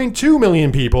 18.2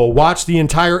 million people watched the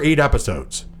entire 8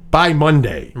 episodes by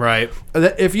Monday. Right.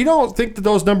 If you don't think that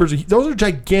those are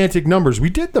gigantic numbers, we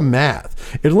did the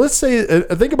math. And let's say,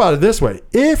 think about it this way.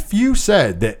 If you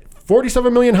said that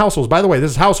 47 million households, by the way, this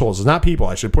is households, it's not people,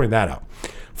 I should point that out.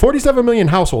 47 million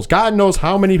households. God knows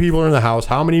how many people are in the house,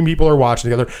 how many people are watching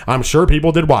together. I'm sure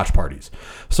people did watch parties.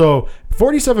 So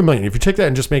 47 million, if you take that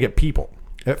and just make it people.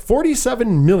 At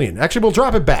 47 million, actually, we'll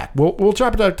drop it back. We'll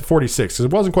drop it out to 46, because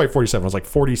it wasn't quite 47. It was like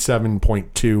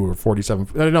 47.2 or 47.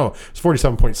 I don't know. It was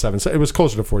 47.7. So it was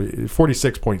closer to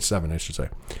 46.7, I should say.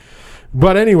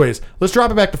 But anyways, let's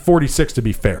drop it back to 46 to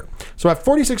be fair. So at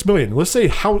 46 million, let's say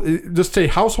just say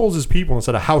households as people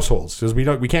instead of households, because we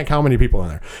can't count how many people in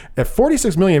there. If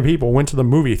 46 million people went to the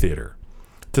movie theater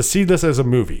to see this as a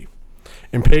movie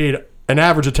and paid an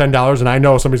average of $10, and I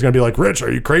know somebody's going to be like, Rich, are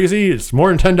you crazy? It's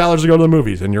more than $10 to go to the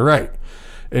movies, and you're right.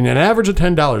 And an average of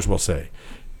 $10, we'll say,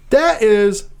 that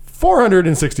is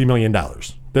 $460 million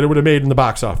that it would have made in the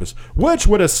box office, which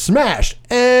would have smashed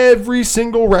every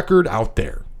single record out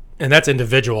there. And that's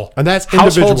individual.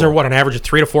 Households are what, an average of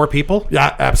 3 to 4 people?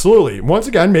 Yeah, absolutely. Once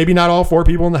again, maybe not all 4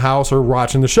 people in the house are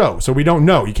watching the show, so we don't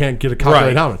know. You can't get a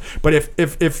calculated number. But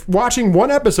if watching one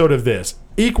episode of this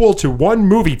equal to one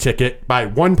movie ticket by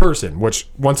one person, which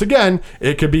once again,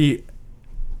 it could be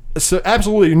so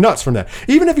absolutely nuts from that.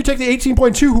 Even if you take the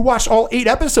 18.2 who watched all 8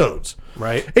 episodes.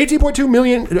 Right.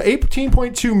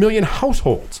 18.2 million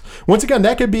households. Once again,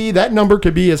 that number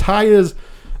could be as high as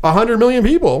 100 million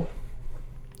people,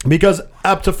 because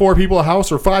up to 4 people a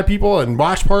house or 5 people and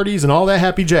watch parties and all that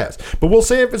happy jazz. But we'll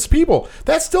say if it's people,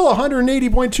 that's still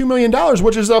 $180.2 million,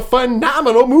 which is a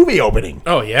phenomenal movie opening.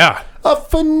 Oh, yeah. A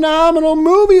phenomenal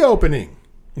movie opening.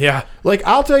 Yeah. Like,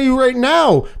 I'll tell you right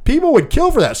now, people would kill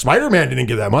for that. Spider-Man didn't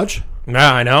get that much.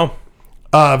 Yeah, I know.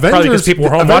 Avengers, probably because people were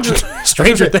home watching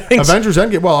Stranger Things. Avengers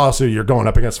Endgame. Well, also you're going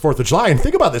up against 4th of July, and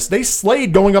think about this: they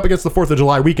slayed going up against the 4th of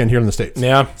July weekend here in the States.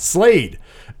 Yeah, slayed.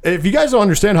 If you guys don't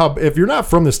understand if you're not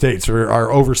from the States or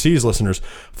our overseas listeners,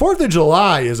 4th of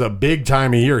July is a big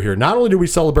time of year here. Not only do we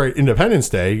celebrate Independence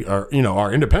Day, or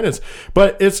our independence,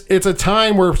 but it's a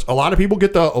time where a lot of people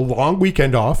get a long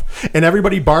weekend off, and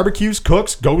everybody barbecues,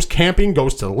 cooks, goes camping,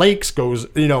 goes to lakes,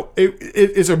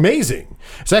 it's amazing.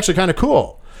 It's actually kind of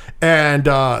cool. And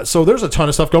so there's a ton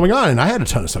of stuff going on, and I had a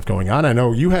ton of stuff going on. I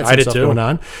know you had some stuff going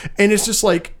on, and it's just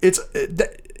like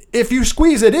if you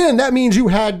squeeze it in, that means you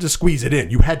had to squeeze it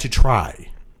in. You had to try.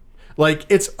 Like,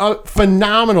 it's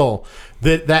phenomenal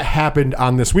that happened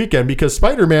on this weekend, because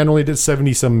Spider-Man only did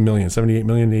 70-some million, 78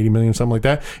 million, 80 million, something like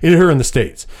that, here in the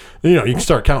States. You can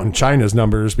start counting China's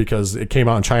numbers because it came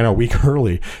out in China a week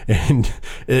early, and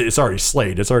it's already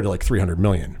slayed. It's already like 300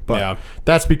 million. But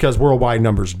that's because worldwide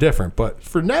numbers are different. But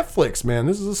for Netflix, man,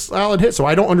 this is a solid hit. So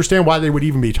I don't understand why they would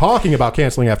even be talking about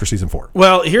canceling after season 4.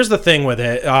 Well, here's the thing with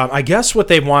it. I guess what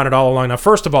they've wanted all along. Now,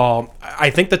 first of all,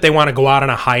 I think that they want to go out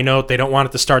on a high note. They don't want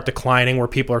it to start declining where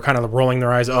people are kind of rolling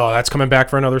their eyes. Oh, that's coming back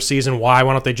for another season. Why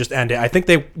don't they just end it? I think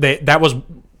that was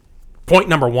point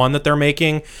number one that they're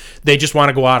making. They just want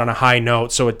to go out on a high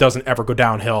note so it doesn't ever go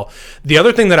downhill. The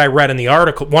other thing that I read in the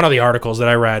article, one of the articles that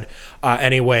I read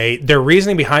anyway, their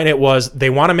reasoning behind it was they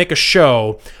want to make a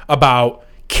show about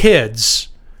kids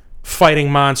fighting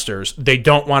monsters. They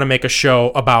don't want to make a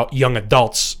show about young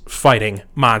adults fighting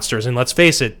monsters. And let's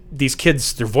face it, these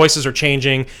kids, their voices are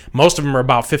changing. Most of them are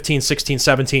about 15, 16,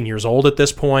 17 years old at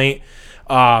this point.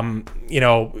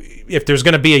 If there's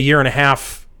going to be a year and a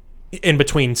half in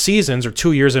between seasons, or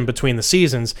 2 years in between the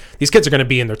seasons, these kids are going to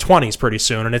be in their 20s pretty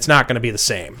soon, and it's not going to be the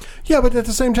same. Yeah, but at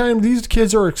the same time, these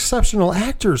kids are exceptional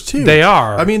actors too. They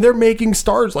are. I mean, they're making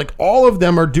stars. Like, all of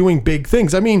them are doing big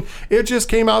things. I mean, it just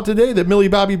came out today that Millie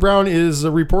Bobby Brown is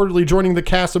reportedly joining the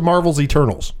cast of Marvel's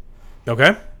Eternals.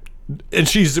 Okay. And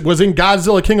she was in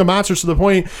Godzilla King of Monsters to the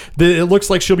point that it looks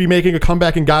like she'll be making a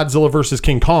comeback in Godzilla versus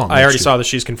King Kong. I already saw that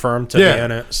she's confirmed to be in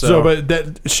it.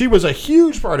 But she was a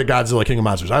huge part of Godzilla King of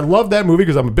Monsters. I love that movie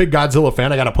because I'm a big Godzilla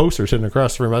fan. I got a poster sitting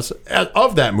across from us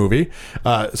of that movie,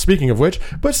 speaking of which.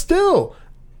 But still,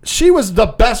 she was the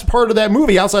best part of that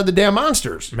movie outside the damn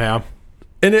monsters. Yeah.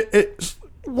 And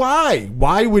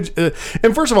why would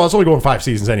and first of all, it's only going 5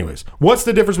 seasons anyways. What's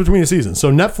the difference between the seasons?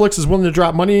 So Netflix is willing to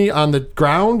drop money on the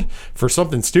ground for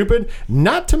something stupid.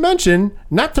 Not to mention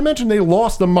they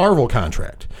lost the Marvel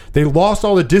contract. They lost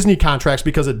all the Disney contracts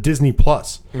because of Disney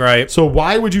Plus. Right. So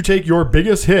why would you take your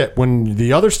biggest hit when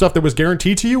the other stuff that was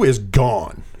guaranteed to you is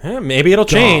gone? Maybe it'll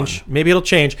change. I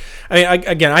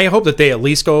mean, I hope that they at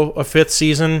least go a 5th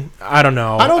season. I don't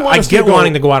know. I get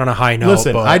wanting to go out on a high note.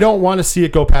 Listen, I don't want to see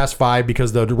it go past 5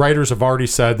 because the writers have already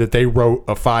said that they wrote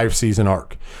a 5-season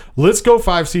arc. Let's go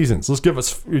 5 seasons. Let's give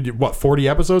us 40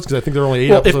 episodes, because I think there are only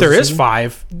 8 episodes. If there is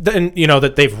 5, then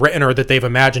that they've written or that they've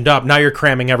imagined up. Now you're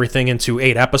cramming everything into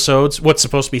 8 episodes. What's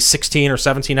supposed to be 16 or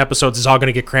 17 episodes is all going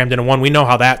to get crammed into one. We know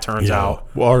how that turns out.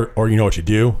 Or you know what you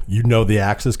do? You know the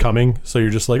axe is coming, so you're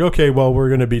just like, okay, well, we're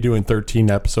going to be doing 13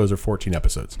 episodes or 14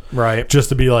 episodes. Right. Just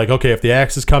to be like, okay, if the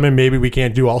axe is coming, maybe we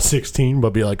can't do all 16, but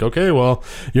be like, okay, well,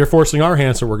 you're forcing our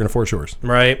hand, so we're going to force yours.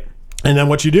 Right. And then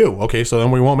what you do? Okay, so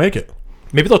then we won't make it.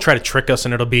 Maybe they'll try to trick us,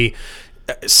 and it'll be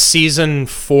season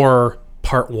 4,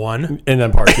 part 1, and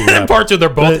then part 2. And part 2, they're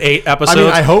both 8 episodes.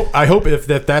 I mean, I hope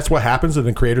if that's what happens, and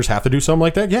then creators have to do something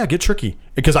like that. Yeah, get tricky,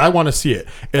 because I want to see it.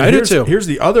 And I do too. Here's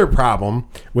the other problem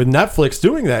with Netflix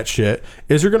doing that shit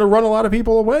is you're going to run a lot of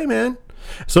people away, man.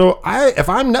 So if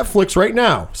I'm Netflix right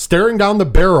now, staring down the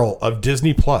barrel of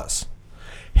Disney Plus,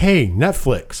 hey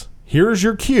Netflix, here's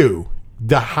your cue.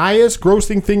 The highest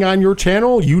grossing thing on your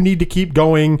channel, you need to keep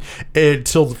going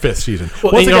until the 5th season.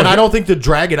 Well, once again, I don't think to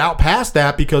drag it out past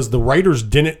that, because the writers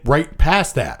didn't write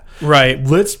past that. Right.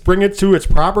 Let's bring it to its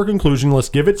proper conclusion. Let's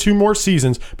give it 2 more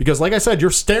seasons, because like I said, you're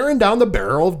staring down the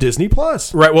barrel of Disney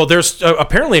Plus. Right. Well, there's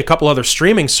apparently a couple other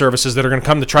streaming services that are going to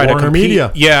come to try Warner to compete.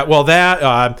 Media. Yeah. Well,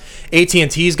 that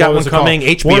AT&T's got one coming.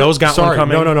 HBO's got one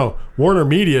coming. No. Warner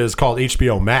Media is called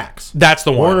HBO Max. That's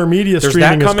the one. Warner Media There's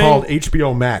streaming that is coming, called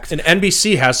HBO Max. And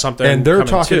NBC has something And they're coming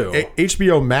talking, too.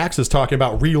 HBO Max is talking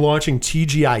about relaunching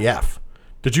TGIF.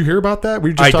 Did you hear about that?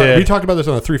 We did. We talked about this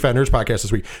on the Three Fat Nerds podcast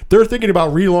this week. They're thinking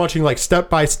about relaunching like Step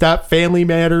by Step, Family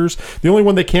Matters. The only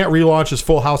one they can't relaunch is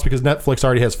Full House because Netflix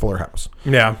already has Fuller House.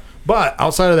 Yeah. But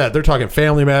outside of that, they're talking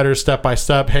Family Matters, Step by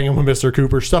Step, Hanging with Mr.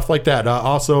 Cooper, stuff like that.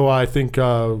 Also, I think,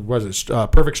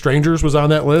 Perfect Strangers was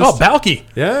on that list. Oh, Balky.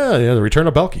 Yeah, the return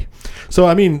of Belky. So,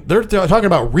 I mean, they're talking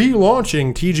about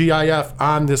relaunching TGIF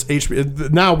on this HBO.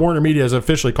 Now, Warner Media has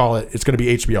officially called it, it's going to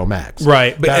be HBO Max.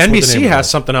 Right. But That's what the NBC name of has it.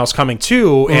 something else coming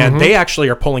too, and they actually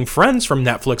are pulling Friends from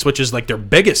Netflix, which is like their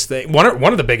biggest thing.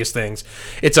 One of the biggest things.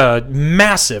 It's a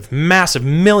massive, massive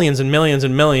millions and millions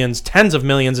and millions, tens of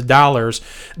millions of dollars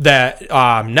that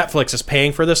Netflix is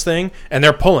paying for this thing, and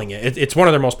they're pulling it. It's one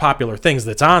of their most popular things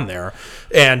that's on there,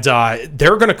 and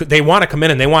they want to come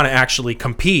in and they want to actually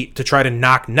compete to try to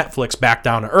knock Netflix back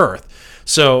down to earth.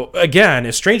 So again,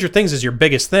 if Stranger Things is your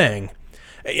biggest thing,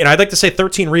 I'd like to say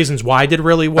 13 Reasons Why did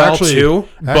really well too.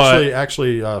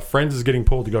 But Friends is getting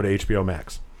pulled to go to HBO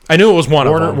Max. I knew it was one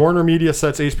of them. Warner Media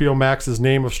sets HBO Max's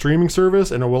name of streaming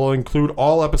service, and it will include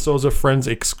all episodes of Friends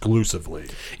exclusively.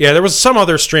 Yeah, there was some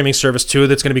other streaming service too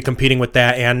that's going to be competing with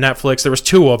that and Netflix. There was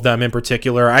two of them in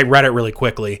particular. I read it really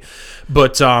quickly,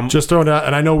 but just throwing out,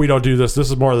 and I know we don't do this. This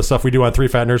is more of the stuff we do on Three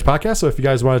Fat Nerds podcast. So if you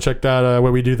guys want to check that,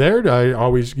 what we do there, I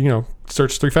always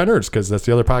search Three Fat Nerds because that's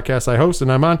the other podcast I host and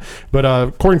I'm on. But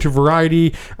according to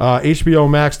Variety, HBO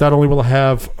Max not only will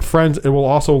have Friends, it will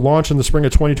also launch in the spring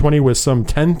of 2020 with some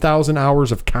 10,000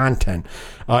 hours of content,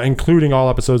 including all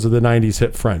episodes of the 90s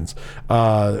hit Friends.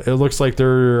 It looks like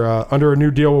they're under a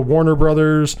new deal with Warner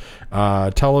Brothers.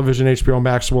 Television HBO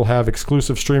Max will have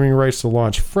exclusive streaming rights to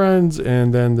launch Friends,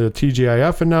 and then the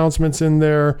TGIF announcements in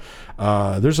there.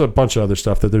 There's a bunch of other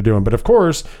stuff that they're doing. But of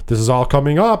course, this is all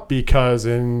coming up because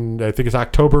I think it's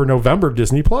October, November,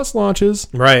 Disney Plus launches.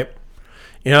 Right.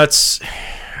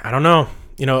 I don't know.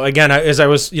 Again, as I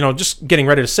was, just getting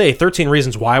ready to say, 13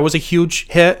 Reasons Why was a huge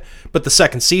hit, but the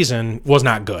second season was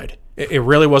not good. It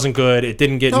really wasn't good. It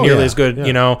didn't get nearly as good.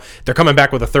 Yeah. They're coming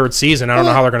back with a third season. I don't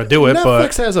know how they're going to do it.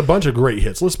 Netflix has a bunch of great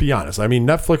hits. Let's be honest. I mean,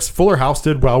 Netflix, Fuller House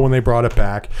did well when they brought it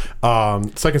back.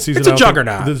 Second season, it's a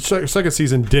juggernaut. The second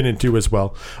season didn't do as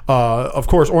well. Of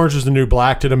course, Orange is the New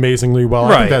Black did amazingly well.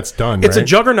 Right. I think that's done. It's right? a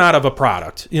juggernaut of a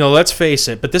product. Let's face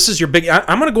it. But this is your big.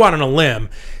 I'm going to go out on a limb.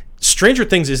 Stranger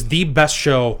Things is the best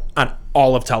show on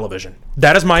all of television.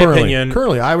 That is my opinion.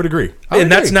 Currently, I would agree.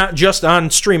 That's not just on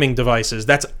streaming devices.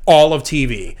 That's all of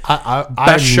TV.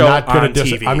 Best show on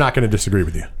TV. I'm not going to disagree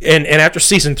with you. And after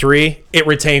season 3, it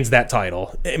retains that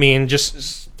title. I mean,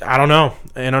 I don't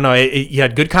know. You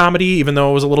had good comedy, even though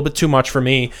it was a little bit too much for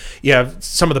me. You have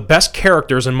some of the best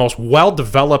characters and most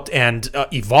well-developed and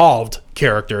evolved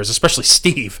characters, especially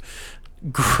Steve.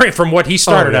 Great from what he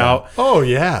started out. Oh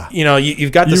yeah.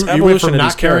 You've got this evolution you went from of not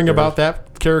these caring characters. about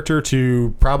that character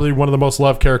to probably one of the most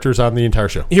loved characters on the entire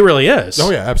show. He really is.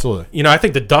 Oh yeah, absolutely. I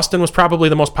think that Dustin was probably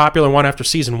the most popular one after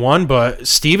season 1, but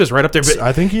Steve is right up there. But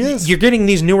I think he is. You're getting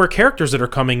these newer characters that are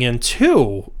coming in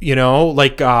too.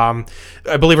 Like I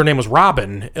believe her name was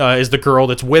Robin, is the girl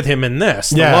that's with him in this,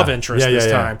 the love interest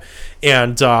this time,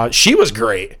 and she was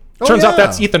great. Turns out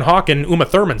that's Ethan Hawke and Uma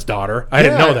Thurman's daughter. I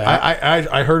didn't know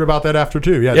that. I heard about that after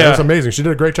too. Yeah, that was amazing. She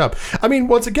did a great job. I mean,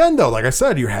 once again though, like I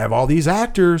said, you have all these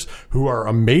actors who are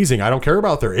amazing. I don't care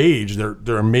about their age.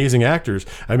 They're amazing actors.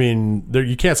 I mean,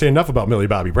 you can't say enough about Millie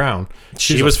Bobby Brown.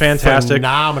 She was fantastic.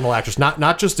 Phenomenal actress.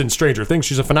 Not just in Stranger Things.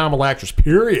 She's a phenomenal actress,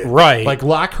 period. Right. Like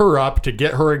lock her up to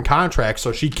get her in contract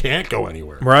so she can't go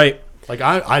anywhere. Right. Like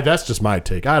that's just my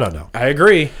take. I don't know. I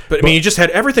agree, but I mean, you just had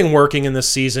everything working in this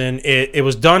season. It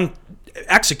was done,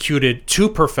 executed to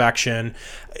perfection.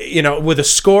 With a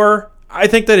score. I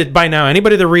think that by now,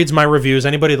 anybody that reads my reviews,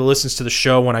 anybody that listens to the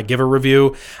show when I give a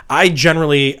review, I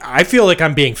feel like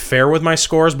I'm being fair with my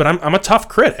scores, but I'm a tough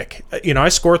critic. I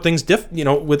score things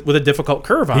with a difficult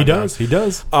curve on them. He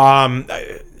does.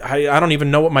 I don't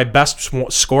even know what my best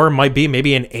score might be.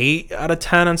 Maybe an 8 out of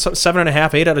 10 and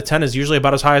 7.5. 8 out of 10 is usually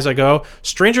about as high as I go.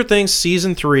 Stranger Things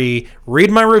season 3.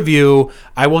 Read my review.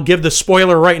 I will give the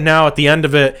spoiler right now at the end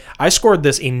of it. I scored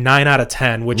this a 9 out of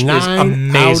 10, which is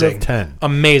amazing. 9 out of 10.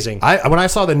 Amazing. When I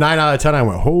saw the 9 out of 10, I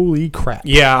went, holy crap.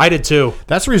 Yeah, I did too.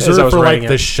 That's reserved for like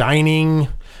The Shining,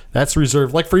 That's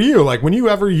reserved. Like for you, like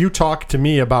whenever you talk to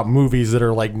me about movies that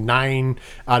are like 9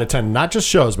 out of 10, not just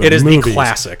shows, but It is movies, the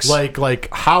classics.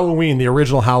 Like Halloween, the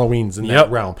original Halloween's in that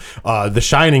Yep. realm. The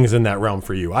Shining's in that realm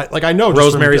for you. I know just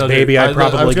Rosemary's from, Baby, I'd I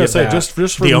probably was gonna get say that. just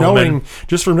from The knowing,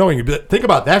 Omen. but think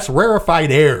about that's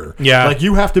rarefied air. Yeah. like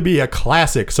you have to be a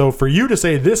classic. So for you to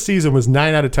say this season was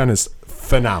 9 out of 10 is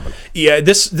phenomenal. Yeah,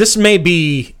 this may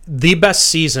be the best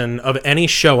season of any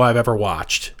show I've ever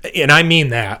watched. And I mean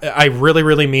that. I really,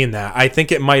 really mean that. I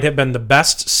think it might have been the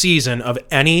best season of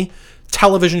any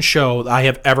television show I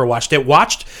have ever watched. It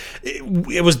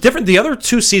was different. The other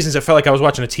 2 seasons, it felt like I was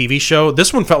watching a TV show.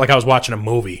 This one felt like I was watching a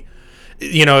movie.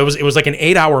 You know, it was like an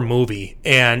 8-hour movie,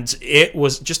 and it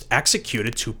was just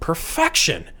executed to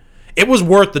perfection. It was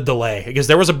worth the delay because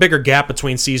there was a bigger gap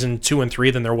between season 2 and 3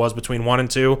 than there was between 1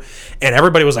 and 2. And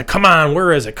everybody was like, come on,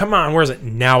 where is it? Come on, where is it?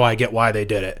 Now I get why they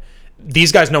did it.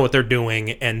 These guys know what they're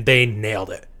doing, and they nailed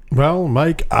it. Well,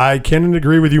 Mike, I can't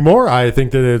agree with you more. I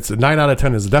think that it's 9 out of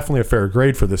 10 is definitely a fair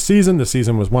grade for this season. This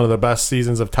season was one of the best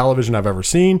seasons of television I've ever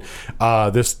seen.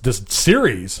 This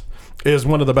series is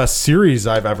one of the best series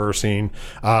I've ever seen.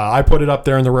 I put it up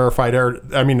there in the rarefied air.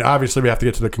 I mean, obviously we have to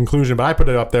get to the conclusion, but I put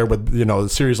it up there with, the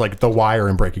series like The Wire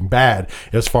and Breaking Bad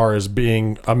as far as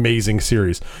being amazing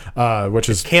series, which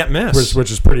is Can't miss. which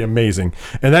is pretty amazing.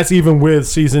 And that's even with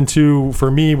season 2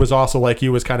 for me was also like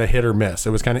you, was kind of hit or miss.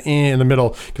 It was kind of in the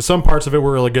middle because some parts of it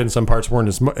were really good and some parts weren't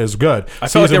as good. I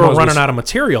felt like they were running out of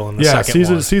material in the second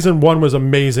one. Season 1 was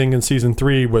amazing and season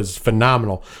 3 was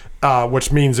phenomenal.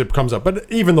 Which means it comes up. But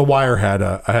even The Wire had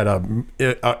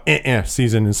a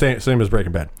season, and same as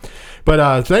Breaking Bad.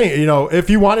 But if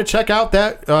you want to check out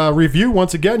that review,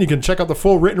 once again, you can check out the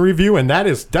full written review, and that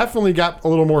is definitely got a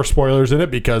little more spoilers in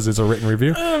it because it's a written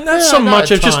review. Not so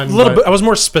much. It's just a little bit. I was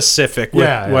more specific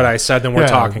with what I said than we're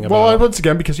talking about. Well, once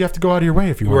again, because you have to go out of your way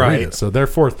if you want to read it. So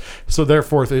therefore,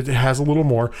 it has a little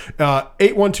more.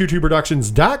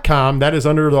 8122productions.com. That is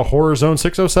under the Horror Zone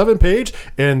 607 page,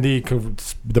 and the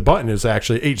button is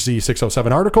actually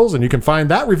HZ607 articles, and you can find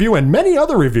that review and many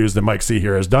other reviews that Mike C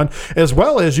here has done, as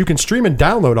well as you can stream and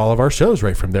download all of our shows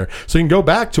right from there. So you can go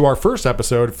back to our first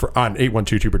episode on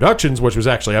 8122 Productions, which was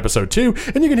actually episode 2,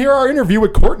 and you can hear our interview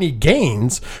with Courtney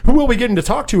Gaines, who we'll be getting to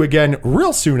talk to again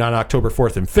real soon on October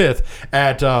 4th and 5th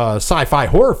at Sci-Fi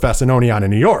Horror Fest in Oneonta,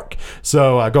 New York.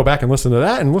 So go back and listen to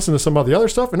that and listen to some of the other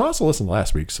stuff, and also listen to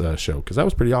last week's show because that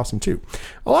was pretty awesome too.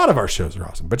 A lot of our shows are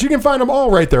awesome, but you can find them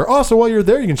all right there. Also, while you're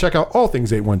there, you can check out all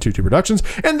things 8122 Productions,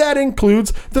 and that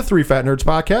includes the 3 Fat Nerds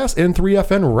podcast and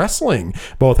 3FN Wrestling.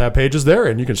 Both have pages there,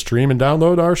 and you can stream and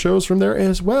download our shows from there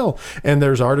as well. And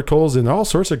there's articles and all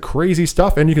sorts of crazy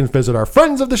stuff, and you can visit our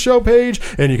friends of the show page,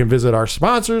 and you can visit our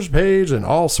sponsors page, and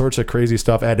all sorts of crazy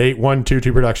stuff at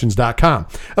 8122productions.com.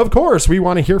 Of course, we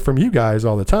want to hear from you guys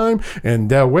all the time, and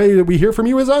the way that we hear from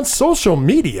you is on social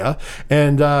media,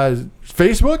 and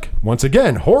Facebook, once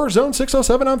again, Horror Zone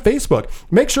 607 on Facebook.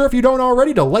 Make sure if you don't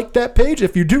already to like that page.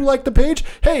 If you do like the page,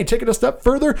 hey, take it a step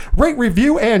further, rate,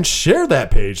 review, and share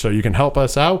that page so you can help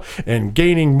us out and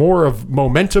gaining more of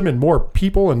momentum and more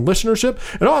people and listenership.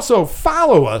 And also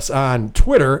follow us on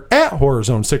Twitter at Horror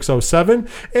Zone 607.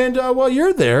 And while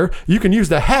you're there, you can use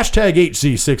the hashtag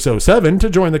HZ607 to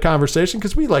join the conversation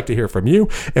because we like to hear from you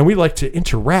and we like to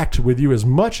interact with you as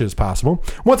much as possible.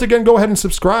 Once again, go ahead and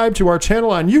subscribe to our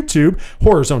channel on YouTube,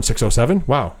 Horror Zone 607.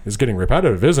 Wow, it's getting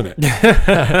repetitive, isn't it?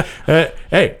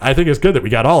 Hey, I think it's good that we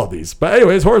got all of these. But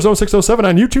anyways, Horror Zone 607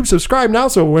 on YouTube. Subscribe now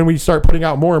so when we start putting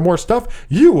out more and more stuff,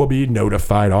 you will be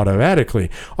notified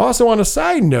automatically. Also, on a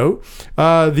side note,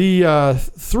 the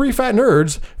 3 Fat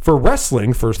Nerds for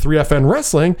wrestling, for 3FN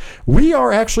Wrestling, we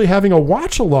are actually having a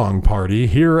watch-along party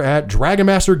here at Dragon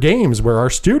Master Games, where our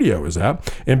studio is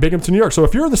at in Binghamton, New York. So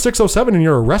if you're in the 607 and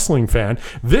you're a wrestling fan,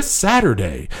 this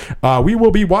Saturday, we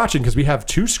will be watching, because we have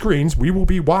 2 screens, we will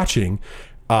be watching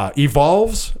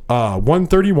Evolve's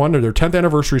 131, or their 10th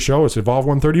anniversary show. It's Evolve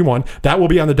 131. That will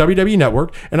be on the WWE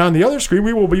Network. And on the other screen,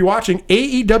 we will be watching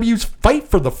AEW's Fight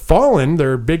for the Fallen,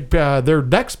 their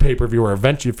next pay-per-view or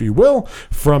event, if you will,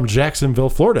 from Jacksonville,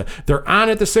 Florida. They're on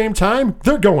at the same time.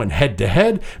 They're going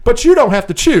head-to-head. But you don't have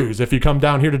to choose. If you come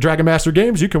down here to Dragon Master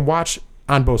Games, you can watch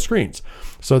on both screens.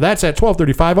 So that's at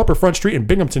 1235 Upper Front Street in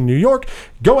Binghamton, New York.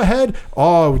 Go ahead.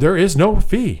 Oh, there is no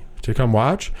fee to come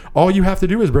watch. All you have to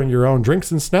do is bring your own drinks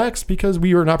and snacks because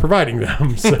we are not providing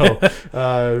them. So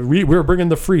we're bringing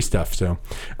the free stuff. So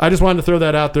I just wanted to throw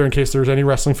that out there in case there's any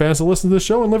wrestling fans that listen to the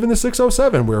show and live in the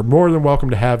 607. We're more than welcome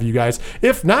to have you guys.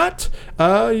 If not,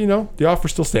 the offer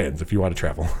still stands if you want to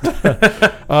travel.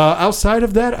 Outside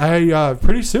of that,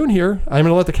 pretty soon here, I'm going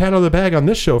to let the cat out of the bag on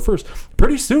this show first.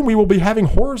 Pretty soon we will be having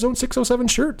Horror Zone 607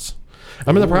 shirts.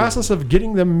 I'm in the process of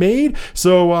getting them made.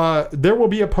 So there will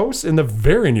be a post in the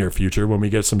very near future when we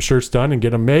get some shirts done and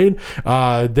get them made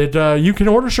that you can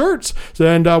order shirts.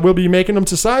 And we'll be making them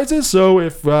to sizes. So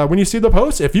if when you see the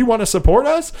post, if you want to support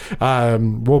us,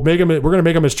 we're going to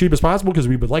make them as cheap as possible because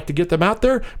we would like to get them out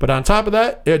there. But on top of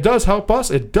that, it does help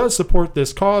us. It does support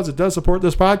this cause. It does support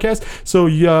this podcast. So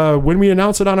when we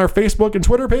announce it on our Facebook and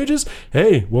Twitter pages,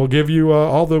 hey, we'll give you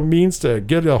all the means to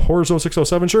get a Horror Zone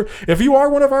 607 shirt. If you are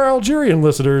one of our Algerian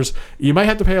listeners, you might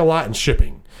have to pay a lot in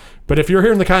shipping. But if you're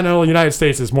here in the continental United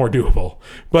States, it's more doable.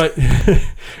 But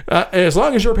as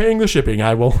long as you're paying the shipping,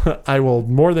 I will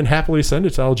more than happily send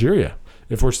it to Algeria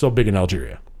if we're still big in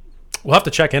Algeria. We'll have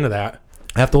to check into that.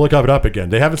 I have to look it up again.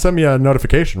 They haven't sent me a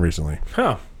notification recently.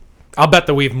 Huh. I'll bet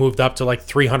that we've moved up to like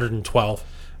 312.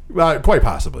 Quite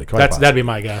possibly. That'd be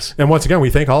my guess. And once again, we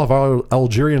thank all of our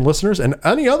Algerian listeners and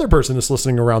any other person that's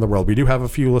listening around the world. We do have a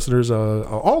few listeners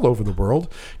all over the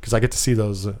world because I get to see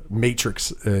those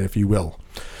matrix, if you will.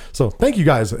 So thank you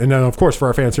guys. And then, of course, for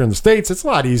our fans here in the States, it's a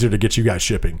lot easier to get you guys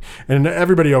shipping. And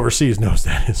everybody overseas knows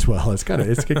that as well. It's kind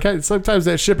of sometimes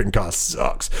that shipping cost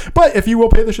sucks. But if you will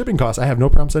pay the shipping cost, I have no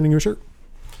problem sending you a shirt.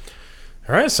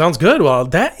 All right, sounds good. Well,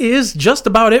 that is just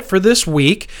about it for this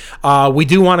week. We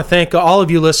do want to thank all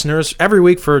of you listeners every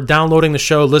week for downloading the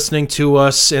show, listening to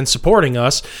us, and supporting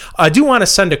us. I do want to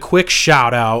send a quick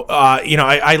shout out.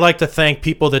 I like to thank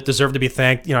people that deserve to be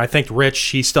thanked. I thanked Rich.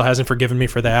 He still hasn't forgiven me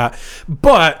for that.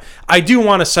 But I do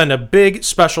want to send a big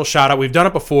special shout out. We've done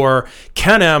it before.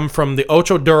 Ken M. from the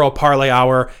Ocho Duro Parlay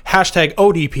Hour,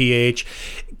 #ODPH.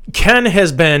 Ken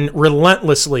has been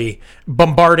relentlessly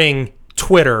bombarding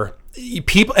Twitter.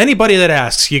 Anybody that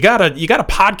asks, you got a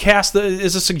podcast that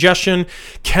is a suggestion.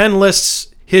 Ken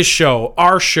lists his show,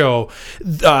 our show,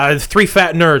 Three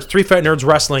Fat Nerds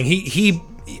Wrestling. He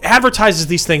advertises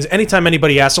these things anytime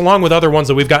anybody asks, along with other ones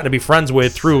that we've gotten to be friends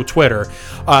with through Twitter.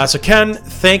 So Ken,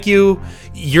 thank you.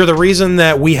 You're the reason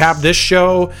that we have this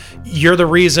show. You're the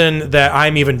reason that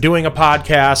I'm even doing a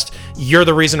podcast. You're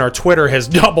the reason our Twitter has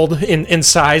doubled in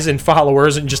size and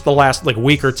followers in just the last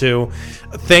week or two.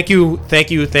 Thank you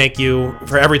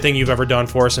for everything you've ever done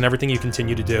for us and everything you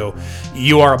continue to do.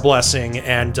 You are a blessing,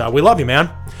 and we love you, man.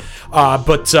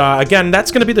 But again,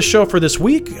 that's going to be the show for this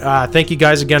week. Thank you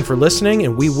guys again for listening,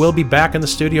 and we will be back in the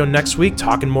studio next week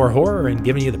talking more horror and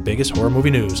giving you the biggest horror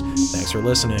movie news. Thanks for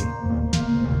listening.